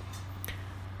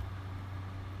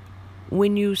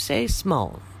 When you say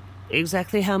small,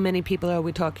 exactly how many people are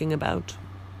we talking about?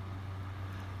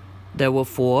 There were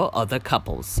 4 other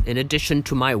couples, in addition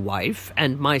to my wife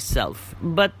and myself,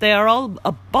 but they are all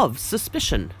above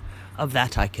suspicion. Of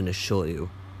that I can assure you.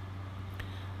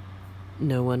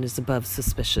 No one is above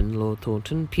suspicion, Lord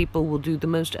Thornton. People will do the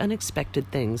most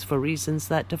unexpected things for reasons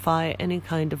that defy any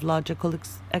kind of logical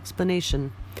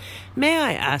explanation. May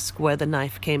I ask where the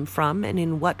knife came from and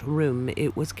in what room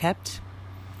it was kept?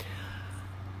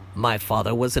 My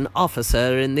father was an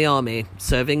officer in the army,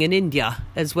 serving in India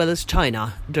as well as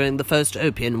China during the First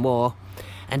Opium War,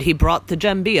 and he brought the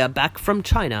Jambia back from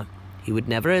China. He would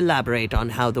never elaborate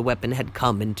on how the weapon had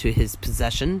come into his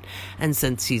possession, and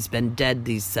since he's been dead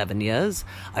these 7 years,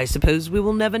 I suppose we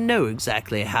will never know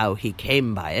exactly how he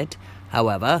came by it.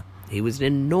 However, he was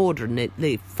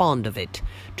inordinately fond of it,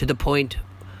 to the point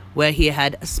where he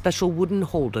had a special wooden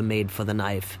holder made for the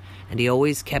knife, and he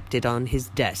always kept it on his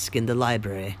desk in the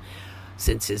library.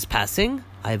 Since his passing,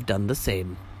 I have done the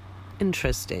same.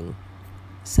 Interesting,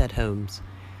 said Holmes.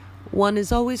 One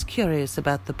is always curious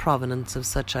about the provenance of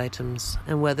such items,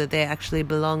 and whether they actually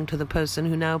belong to the person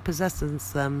who now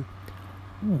possesses them.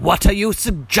 What are you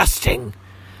suggesting?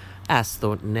 Asked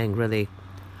Thornton angrily.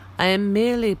 I am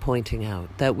merely pointing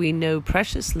out that we know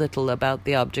precious little about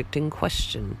the object in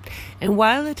question, and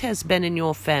while it has been in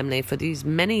your family for these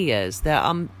many years,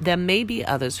 there may be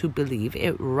others who believe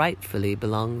it rightfully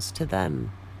belongs to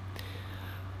them.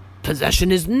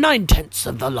 Possession is 9/10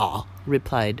 of the law,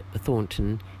 replied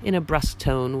Thornton, in a brusque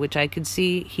tone which I could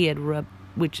see had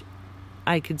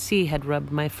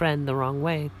rubbed my friend the wrong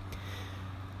way.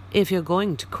 If you're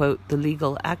going to quote the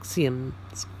legal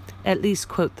axioms, at least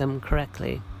quote them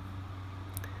correctly.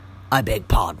 I beg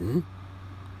pardon,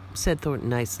 said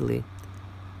Thornton icily.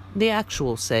 The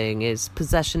actual saying is,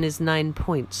 possession is 9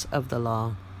 points of the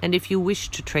law, and if you wish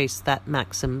to trace that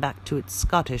maxim back to its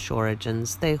Scottish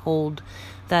origins, they hold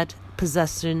that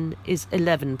possession is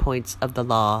 11 points of the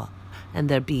law, and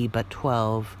there be but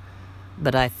 12.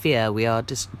 But I fear we are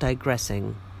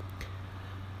digressing.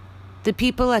 The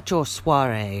people at your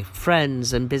soiree,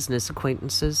 friends and business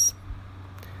acquaintances?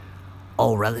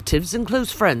 All relatives and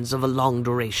close friends of a long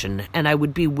duration, and I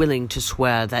would be willing to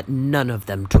swear that none of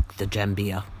them took the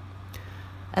Jambia.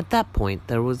 At that point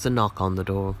there was a knock on the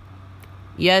door.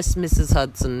 Yes, Mrs.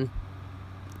 Hudson,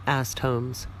 asked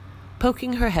Holmes.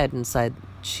 Poking her head inside,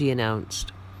 she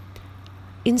announced,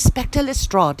 Inspector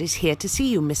Lestrade is here to see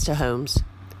you, Mr. Holmes.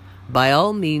 By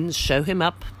all means, show him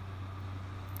up.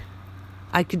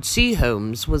 I could see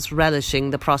Holmes was relishing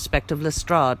the prospect of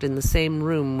Lestrade in the same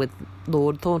room with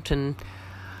Lord Thornton.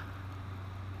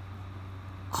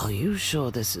 Are you sure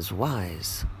this is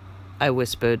wise? I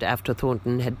whispered after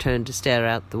Thornton had turned to stare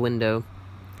out the window.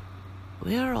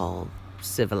 We are all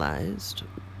civilized,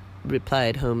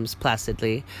 replied Holmes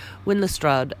placidly. When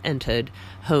Lestrade entered,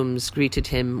 Holmes greeted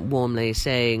him warmly,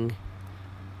 saying,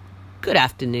 Good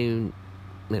afternoon,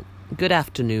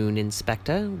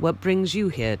 Inspector. What brings you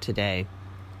here today?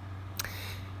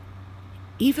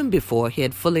 Even before he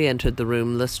had fully entered the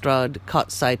room, Lestrade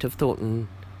caught sight of Thornton.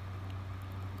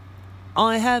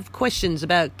 I have questions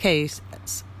about case,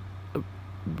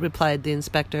 replied the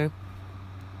inspector.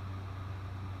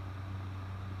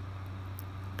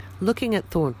 Looking at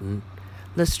Thornton,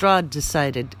 Lestrade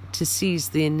decided to seize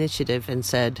the initiative and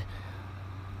said,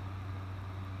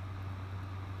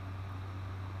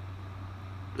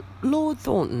 Lord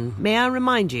Thornton, may I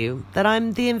remind you that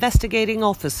I'm the investigating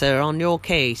officer on your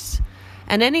case,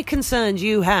 and any concerns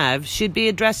you have should be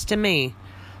addressed to me.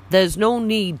 There's no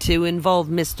need to involve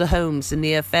Mr. Holmes in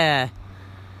the affair.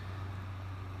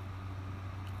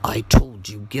 I told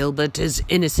you Gilbert is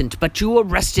innocent, but you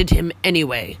arrested him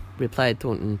anyway, replied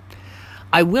Thornton.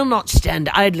 I will not stand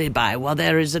idly by while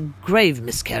there is a grave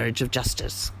miscarriage of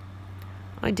justice.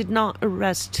 I did not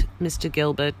arrest Mr.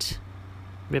 Gilbert,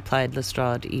 replied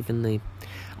Lestrade evenly.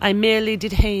 I merely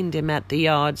detained him at the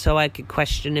yard so I could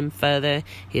question him further.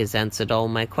 He has answered all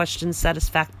my questions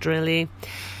satisfactorily.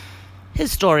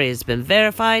 His story has been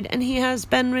verified, and he has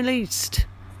been released.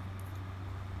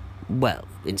 Well,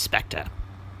 Inspector,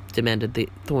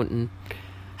 demanded Thornton,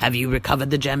 have you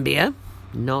recovered the Jambia?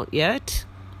 Not yet,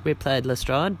 replied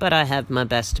Lestrade, but I have my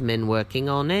best men working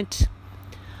on it.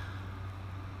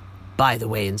 By the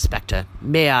way, Inspector,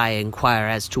 may I inquire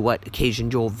as to what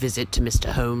occasioned your visit to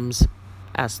Mr. Holmes?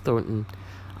 Asked Thornton.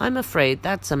 I'm afraid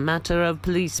that's a matter of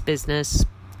police business.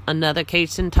 Another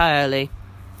case entirely,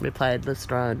 replied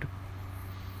Lestrade.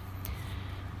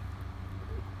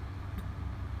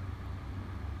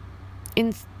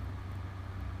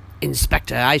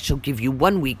 Inspector, I shall give you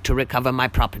 1 week to recover my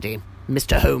property.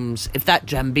 Mr. Holmes, if that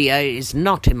jambia is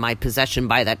not in my possession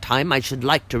by that time, I should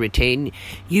like to retain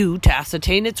you to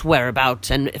ascertain its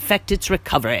whereabouts and effect its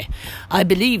recovery. I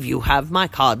believe you have my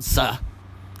card, sir.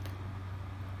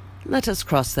 Let us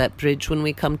cross that bridge when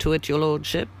we come to it, your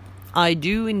lordship. I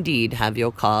do indeed have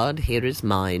your card. Here is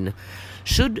mine.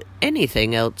 Should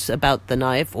anything else about the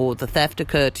knife or the theft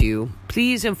occur to you,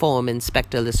 please inform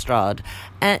Inspector Lestrade,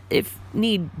 and if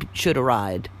need should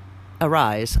arise,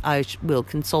 I will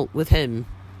consult with him.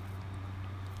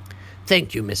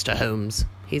 Thank you, Mr. Holmes,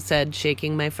 he said,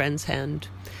 shaking my friend's hand.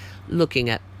 Looking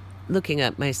at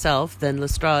myself, then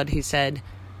Lestrade, he said,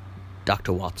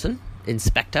 Dr. Watson,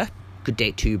 Inspector, good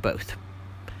day to you both.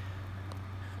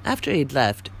 After he'd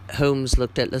left, Holmes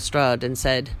looked at Lestrade and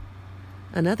said,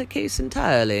 Another case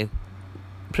entirely.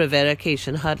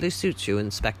 Prevarication hardly suits you,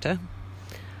 Inspector.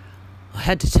 I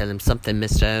had to tell him something,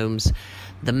 Mr. Holmes.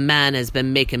 The man has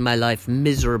been making my life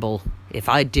miserable. If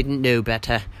I didn't know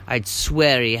better, I'd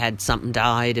swear he had something to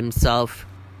hide himself.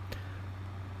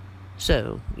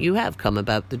 So, you have come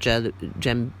about the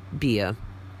jambia.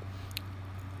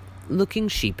 Looking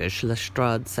sheepish,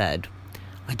 Lestrade said,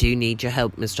 I do need your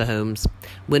help, Mr. Holmes.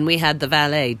 When we had the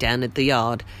valet down at the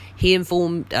yard, he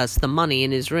informed us the money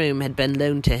in his room had been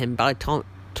loaned to him by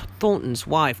Thornton's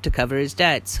wife to cover his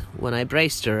debts. When I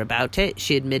braced her about it,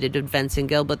 she admitted advancing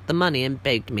Gilbert the money and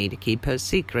begged me to keep her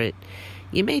secret.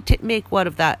 You may make what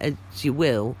of that as you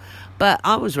will, but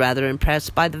I was rather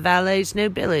impressed by the valet's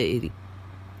nobility.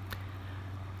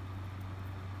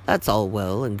 That's all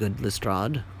well and good,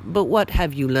 Lestrade, but what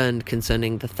have you learned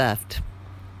concerning the theft?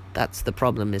 That's the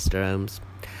problem, Mr. Holmes.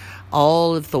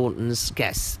 All of Thornton's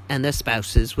guests and their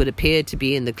spouses would appear to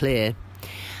be in the clear.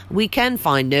 We can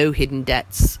find no hidden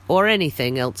debts or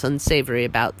anything else unsavory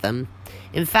about them.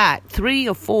 In fact, three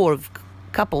of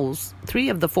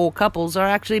the four couples are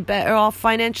actually better off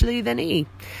financially than he,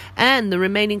 and the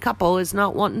remaining couple is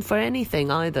not wanting for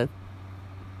anything either.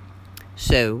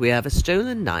 So we have a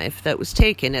stolen knife that was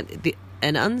taken at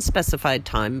an unspecified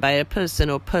time by a person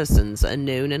or persons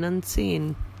unknown and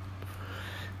unseen,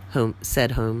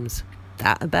 said Holmes.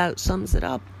 That about sums it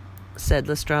up, said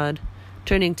Lestrade.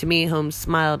 Turning to me, Holmes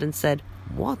smiled and said,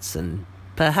 Watson,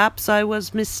 perhaps I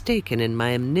was mistaken in my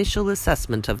initial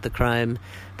assessment of the crime.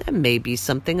 There may be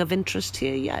something of interest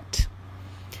here yet.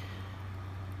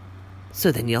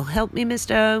 So then you'll help me,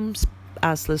 Mr. Holmes?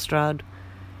 Asked Lestrade.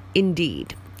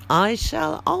 Indeed. I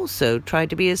shall also try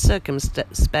to be as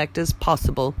circumspect as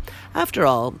possible. After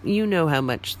all, you know how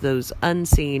much those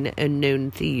unseen and known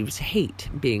thieves hate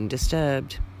being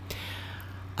disturbed.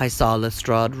 I saw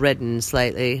Lestrade redden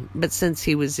slightly, but since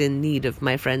he was in need of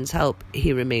my friend's help,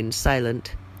 he remained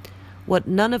silent. What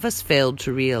none of us failed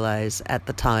to realize at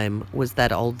the time was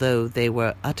that although they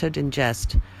were uttered in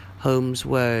jest, Holmes'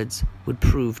 words would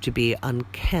prove to be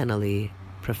uncannily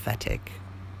prophetic.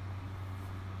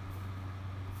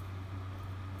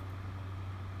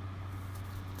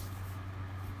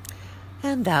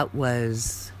 And that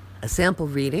was a sample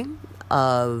reading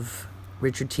of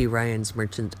Richard T. Ryan's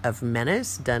Merchant of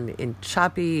Venice, done in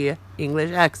choppy English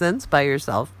accents by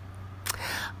yourself.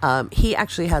 He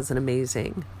actually has an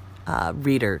amazing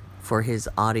reader for his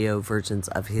audio versions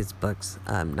of his books.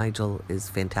 Nigel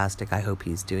is fantastic. I hope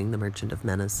he's doing The Merchant of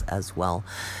Venice as well.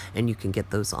 And you can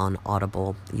get those on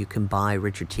Audible. You can buy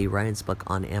Richard T. Ryan's book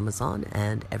on Amazon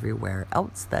and everywhere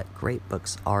else that great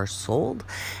books are sold.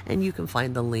 And you can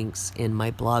find the links in my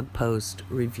blog post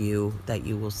review that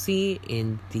you will see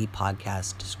in the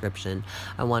podcast description.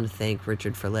 I want to thank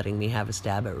Richard for letting me have a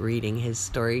stab at reading his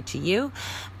story to you.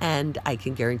 And I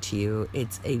can guarantee you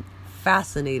it's a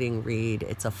fascinating read.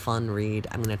 It's a fun read.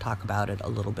 I'm going to talk about it a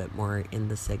little bit more in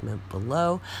the segment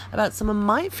below about some of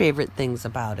my favorite things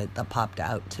about it that popped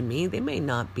out to me. They may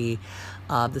not be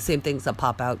the same things that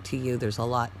pop out to you. There's a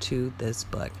lot to this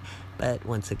book. But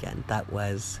once again, that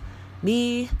was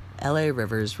me, L.A.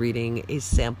 Rivers, reading a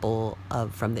sample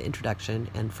from the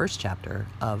introduction and first chapter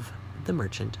of The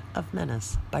Merchant of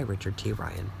Venice by Richard T.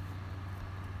 Ryan.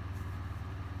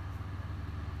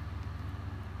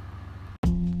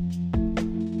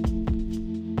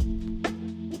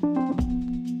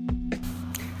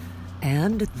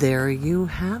 And there you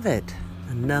have it.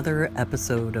 Another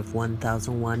episode of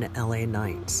 1001 LA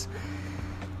Nights.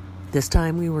 This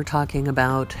time we were talking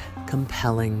about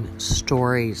compelling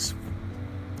stories.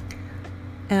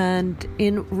 And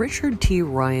in Richard T.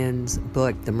 Ryan's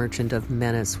book, The Merchant of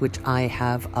Menace, which I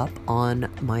have up on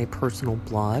my personal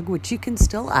blog, which you can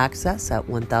still access at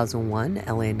 1001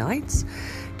 LA Nights,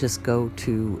 just go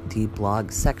to the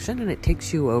blog section and it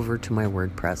takes you over to my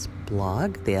WordPress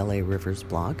blog, the LA Rivers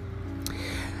blog.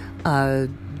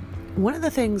 One of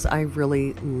the things I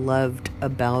really loved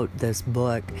about this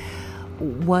book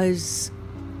was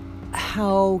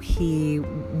how he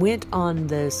went on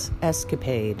this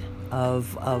escapade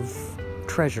of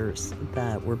treasures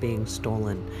that were being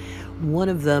stolen. One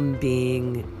of them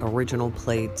being original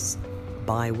plates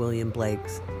by William Blake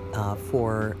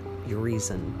for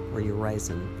Urizen, or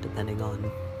Urizen, depending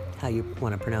on how you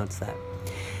want to pronounce that,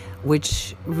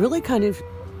 which really kind of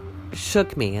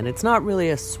shook me. And it's not really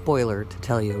a spoiler to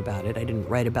tell you about it. I didn't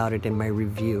write about it in my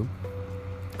review,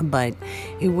 but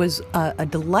it was a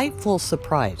delightful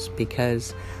surprise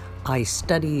because I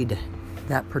studied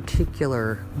that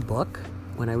particular book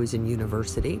when I was in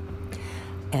university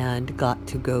and got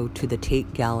to go to the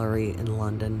Tate Gallery in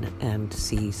London and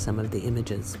see some of the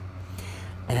images.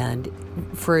 And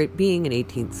for it being an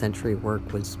 18th century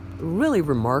work was really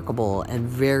remarkable and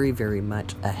very, very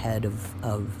much ahead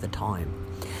of the time.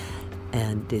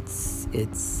 And it's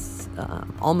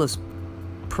almost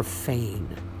profane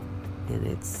in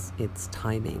its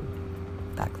timing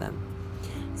back then.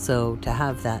 So to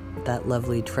have that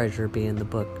lovely treasure be in the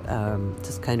book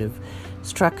just kind of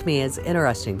struck me as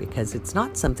interesting because it's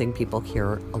not something people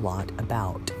hear a lot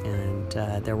about. And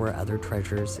there were other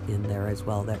treasures in there as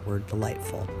well that were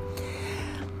delightful.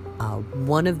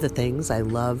 One of the things I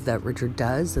love that Richard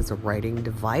does as a writing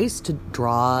device to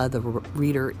draw the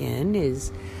reader in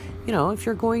is, you know, if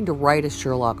you're going to write a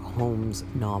Sherlock Holmes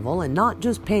novel and not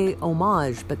just pay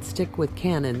homage but stick with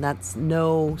canon, that's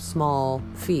no small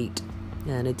feat.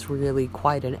 And it's really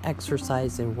quite an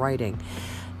exercise in writing.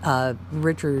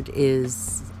 Richard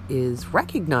is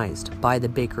recognized by the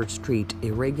Baker Street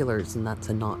Irregulars, and that's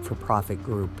a not-for-profit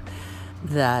group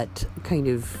that kind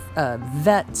of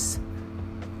vets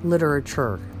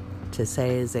literature to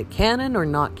say, is it canon or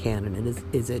not canon? And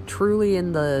is it truly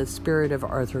in the spirit of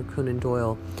Arthur Conan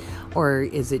Doyle, or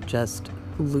is it just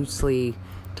loosely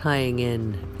tying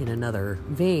in another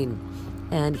vein?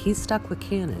 And he's stuck with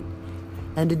canon.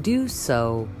 And to do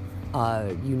so,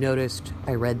 you noticed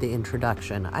I read the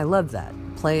introduction. I love that,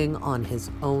 playing on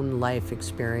his own life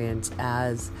experience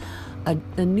as a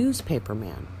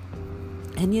newspaperman.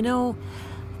 And you know,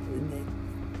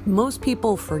 most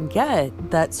people forget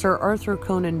that Sir Arthur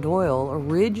Conan Doyle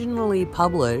originally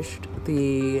published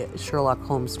the Sherlock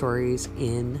Holmes stories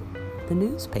in the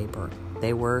newspaper.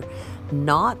 They were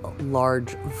not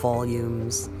large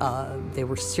volumes. They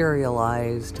were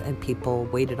serialized, and people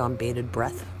waited on bated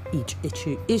breath each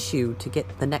issue to get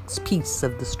the next piece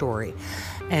of the story.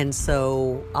 And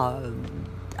so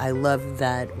I love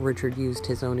that Richard used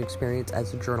his own experience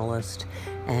as a journalist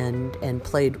and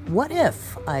played, what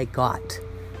if I got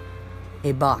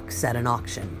a box at an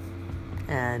auction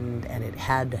and it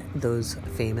had those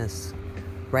famous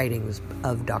writings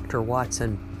of Dr.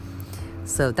 Watson.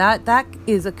 So that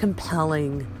is a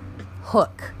compelling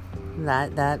hook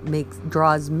that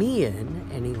draws me in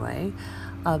anyway.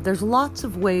 There's lots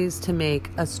of ways to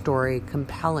make a story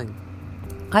compelling.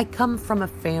 I come from a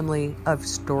family of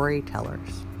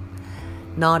storytellers.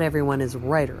 Not everyone is a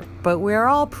writer, but we're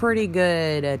all pretty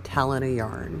good at telling a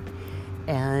yarn.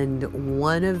 And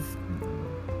one of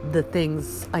the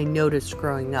things I noticed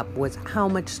growing up was how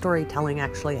much storytelling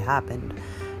actually happened.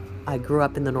 I grew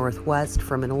up in the Northwest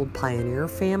from an old pioneer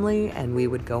family, and we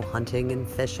would go hunting and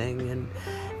fishing,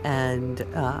 and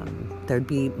there'd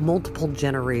be multiple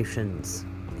generations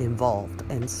involved.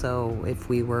 And so if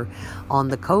we were on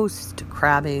the coast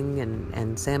crabbing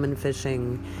and salmon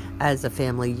fishing as a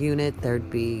family unit, there'd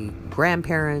be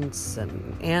grandparents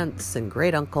and aunts and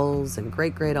great uncles and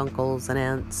great great uncles and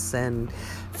aunts and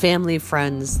family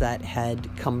friends that had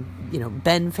come,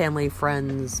 been family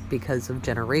friends because of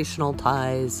generational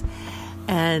ties.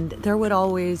 And there would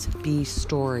always be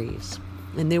stories,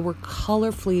 and they were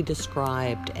colorfully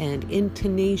described, and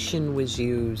intonation was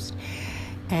used,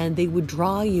 and they would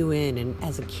draw you in. And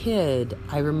as a kid,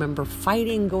 I remember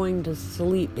fighting going to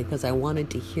sleep because I wanted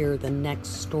to hear the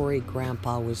next story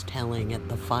Grandpa was telling at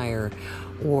the fire,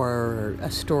 or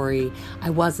a story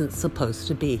I wasn't supposed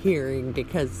to be hearing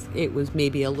because it was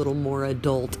maybe a little more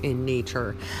adult in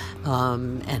nature.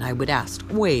 And I would ask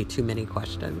way too many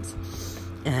questions.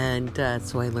 And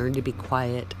so I learned to be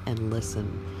quiet and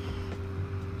listen.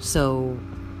 So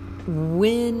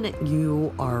when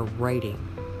you are writing,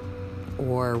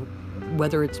 or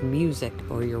whether it's music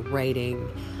or you're writing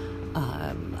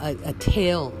a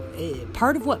tale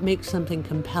part of what makes something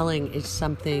compelling is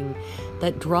something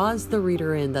that draws the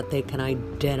reader in that they can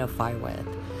identify with.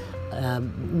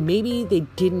 Maybe they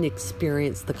didn't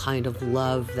experience the kind of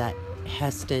love that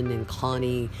Heston and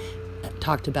Connie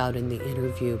talked about in the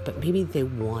interview, but maybe they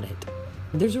want it.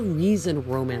 There's a reason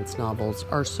romance novels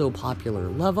are so popular.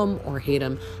 Love them or hate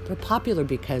them, they're popular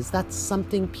because that's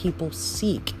something people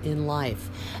seek in life.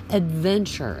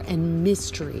 Adventure and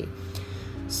mystery.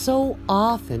 So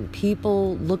often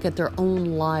people look at their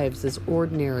own lives as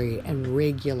ordinary and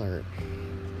regular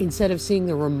instead of seeing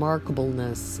the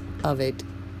remarkableness of it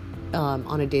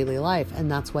on a daily life.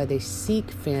 And that's why they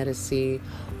seek fantasy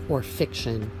or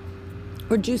fiction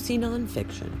or juicy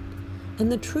nonfiction.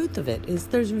 And the truth of it is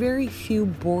there's very few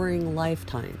boring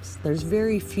lifetimes. There's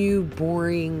very few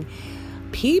boring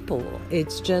people.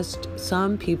 It's just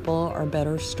some people are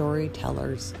better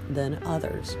storytellers than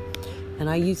others. And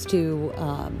I used to,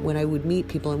 when I would meet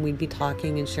people and we'd be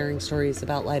talking and sharing stories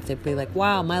about life, they'd be like,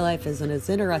 wow, my life isn't as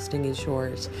interesting as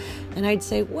yours. And I'd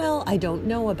say, well, I don't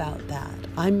know about that.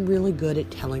 I'm really good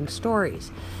at telling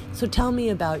stories. So tell me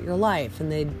about your life.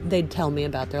 And they'd tell me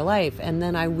about their life. And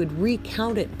then I would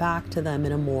recount it back to them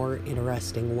in a more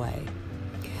interesting way.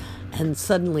 And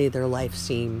suddenly their life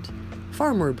seemed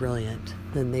far more brilliant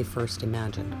than they first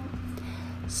imagined.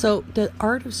 So the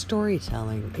art of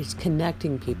storytelling is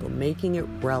connecting people, making it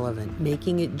relevant,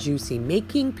 making it juicy,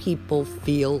 making people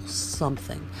feel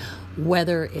something.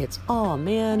 Whether it's, oh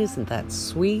man, isn't that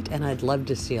sweet? And I'd love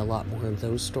to see a lot more of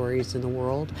those stories in the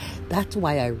world. That's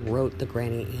why I wrote the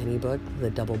Granny Annie book, The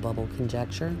Double Bubble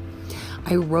Conjecture.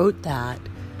 I wrote that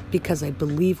because I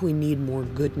believe we need more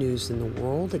good news in the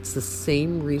world. It's the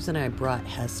same reason I brought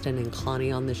Heston and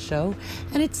Connie on the show.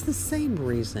 And it's the same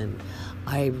reason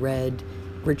I read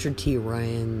Richard T.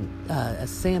 Ryan, a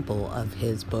sample of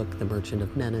his book, The Merchant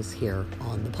of Menace, here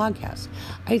on the podcast.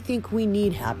 I think we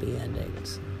need happy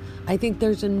endings. I think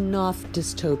there's enough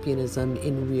dystopianism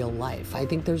in real life. I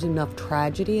think there's enough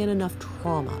tragedy and enough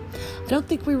trauma. I don't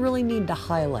think we really need to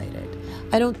highlight it.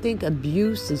 I don't think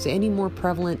abuse is any more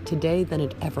prevalent today than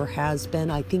it ever has been.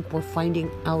 I think we're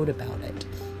finding out about it.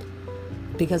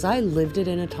 Because I lived it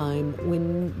in a time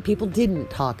when people didn't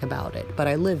talk about it, but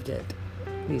I lived it,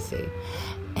 you see.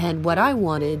 And what I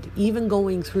wanted, even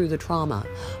going through the trauma,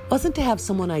 wasn't to have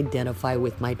someone identify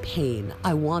with my pain.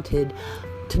 I wanted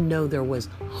to know there was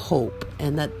hope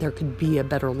and that there could be a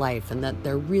better life and that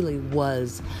there really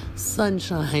was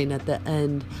sunshine at the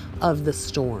end of the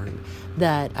storm,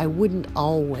 that I wouldn't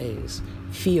always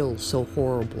feel so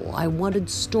horrible. I wanted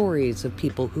stories of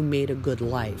people who made a good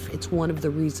life. It's one of the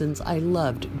reasons I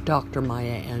loved Dr.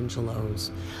 Maya Angelou's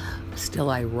Still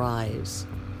I Rise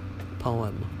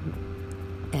poem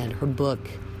and her book,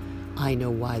 I Know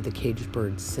Why the Caged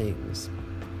Bird Sings.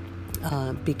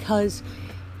 Because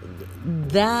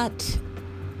that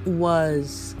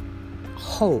was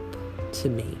hope to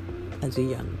me as a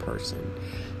young person.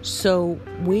 So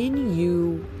when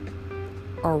you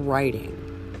are writing,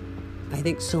 I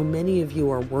think so many of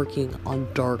you are working on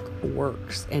dark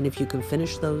works. And if you can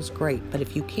finish those, great. But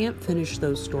if you can't finish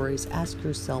those stories, ask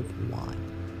yourself why.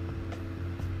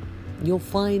 You'll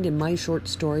find in my short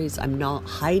stories, I'm not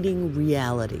hiding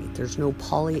reality. There's no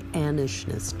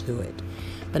Pollyannishness to it.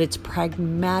 But it's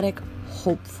pragmatic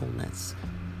hopefulness.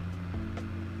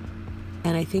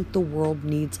 And I think the world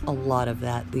needs a lot of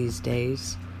that these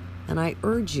days. And I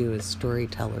urge you as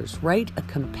storytellers, write a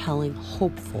compelling,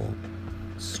 hopeful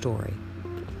story.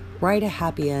 Write a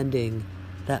happy ending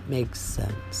that makes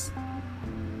sense.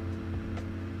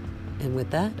 And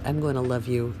with that, I'm going to love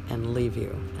you and leave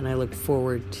you. And I look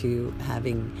forward to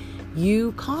having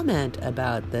you comment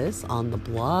about this on the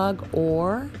blog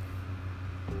or,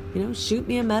 shoot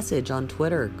me a message on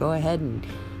Twitter. Go ahead and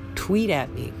tweet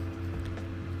at me.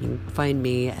 You can find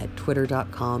me at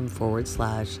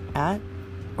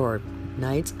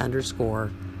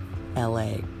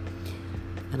twitter.com/@Nights_LA.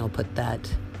 And I'll put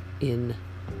that in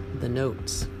the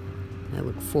notes. I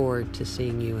look forward to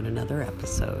seeing you in another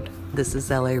episode. This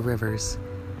is LA Rivers.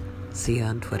 See you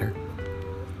on Twitter.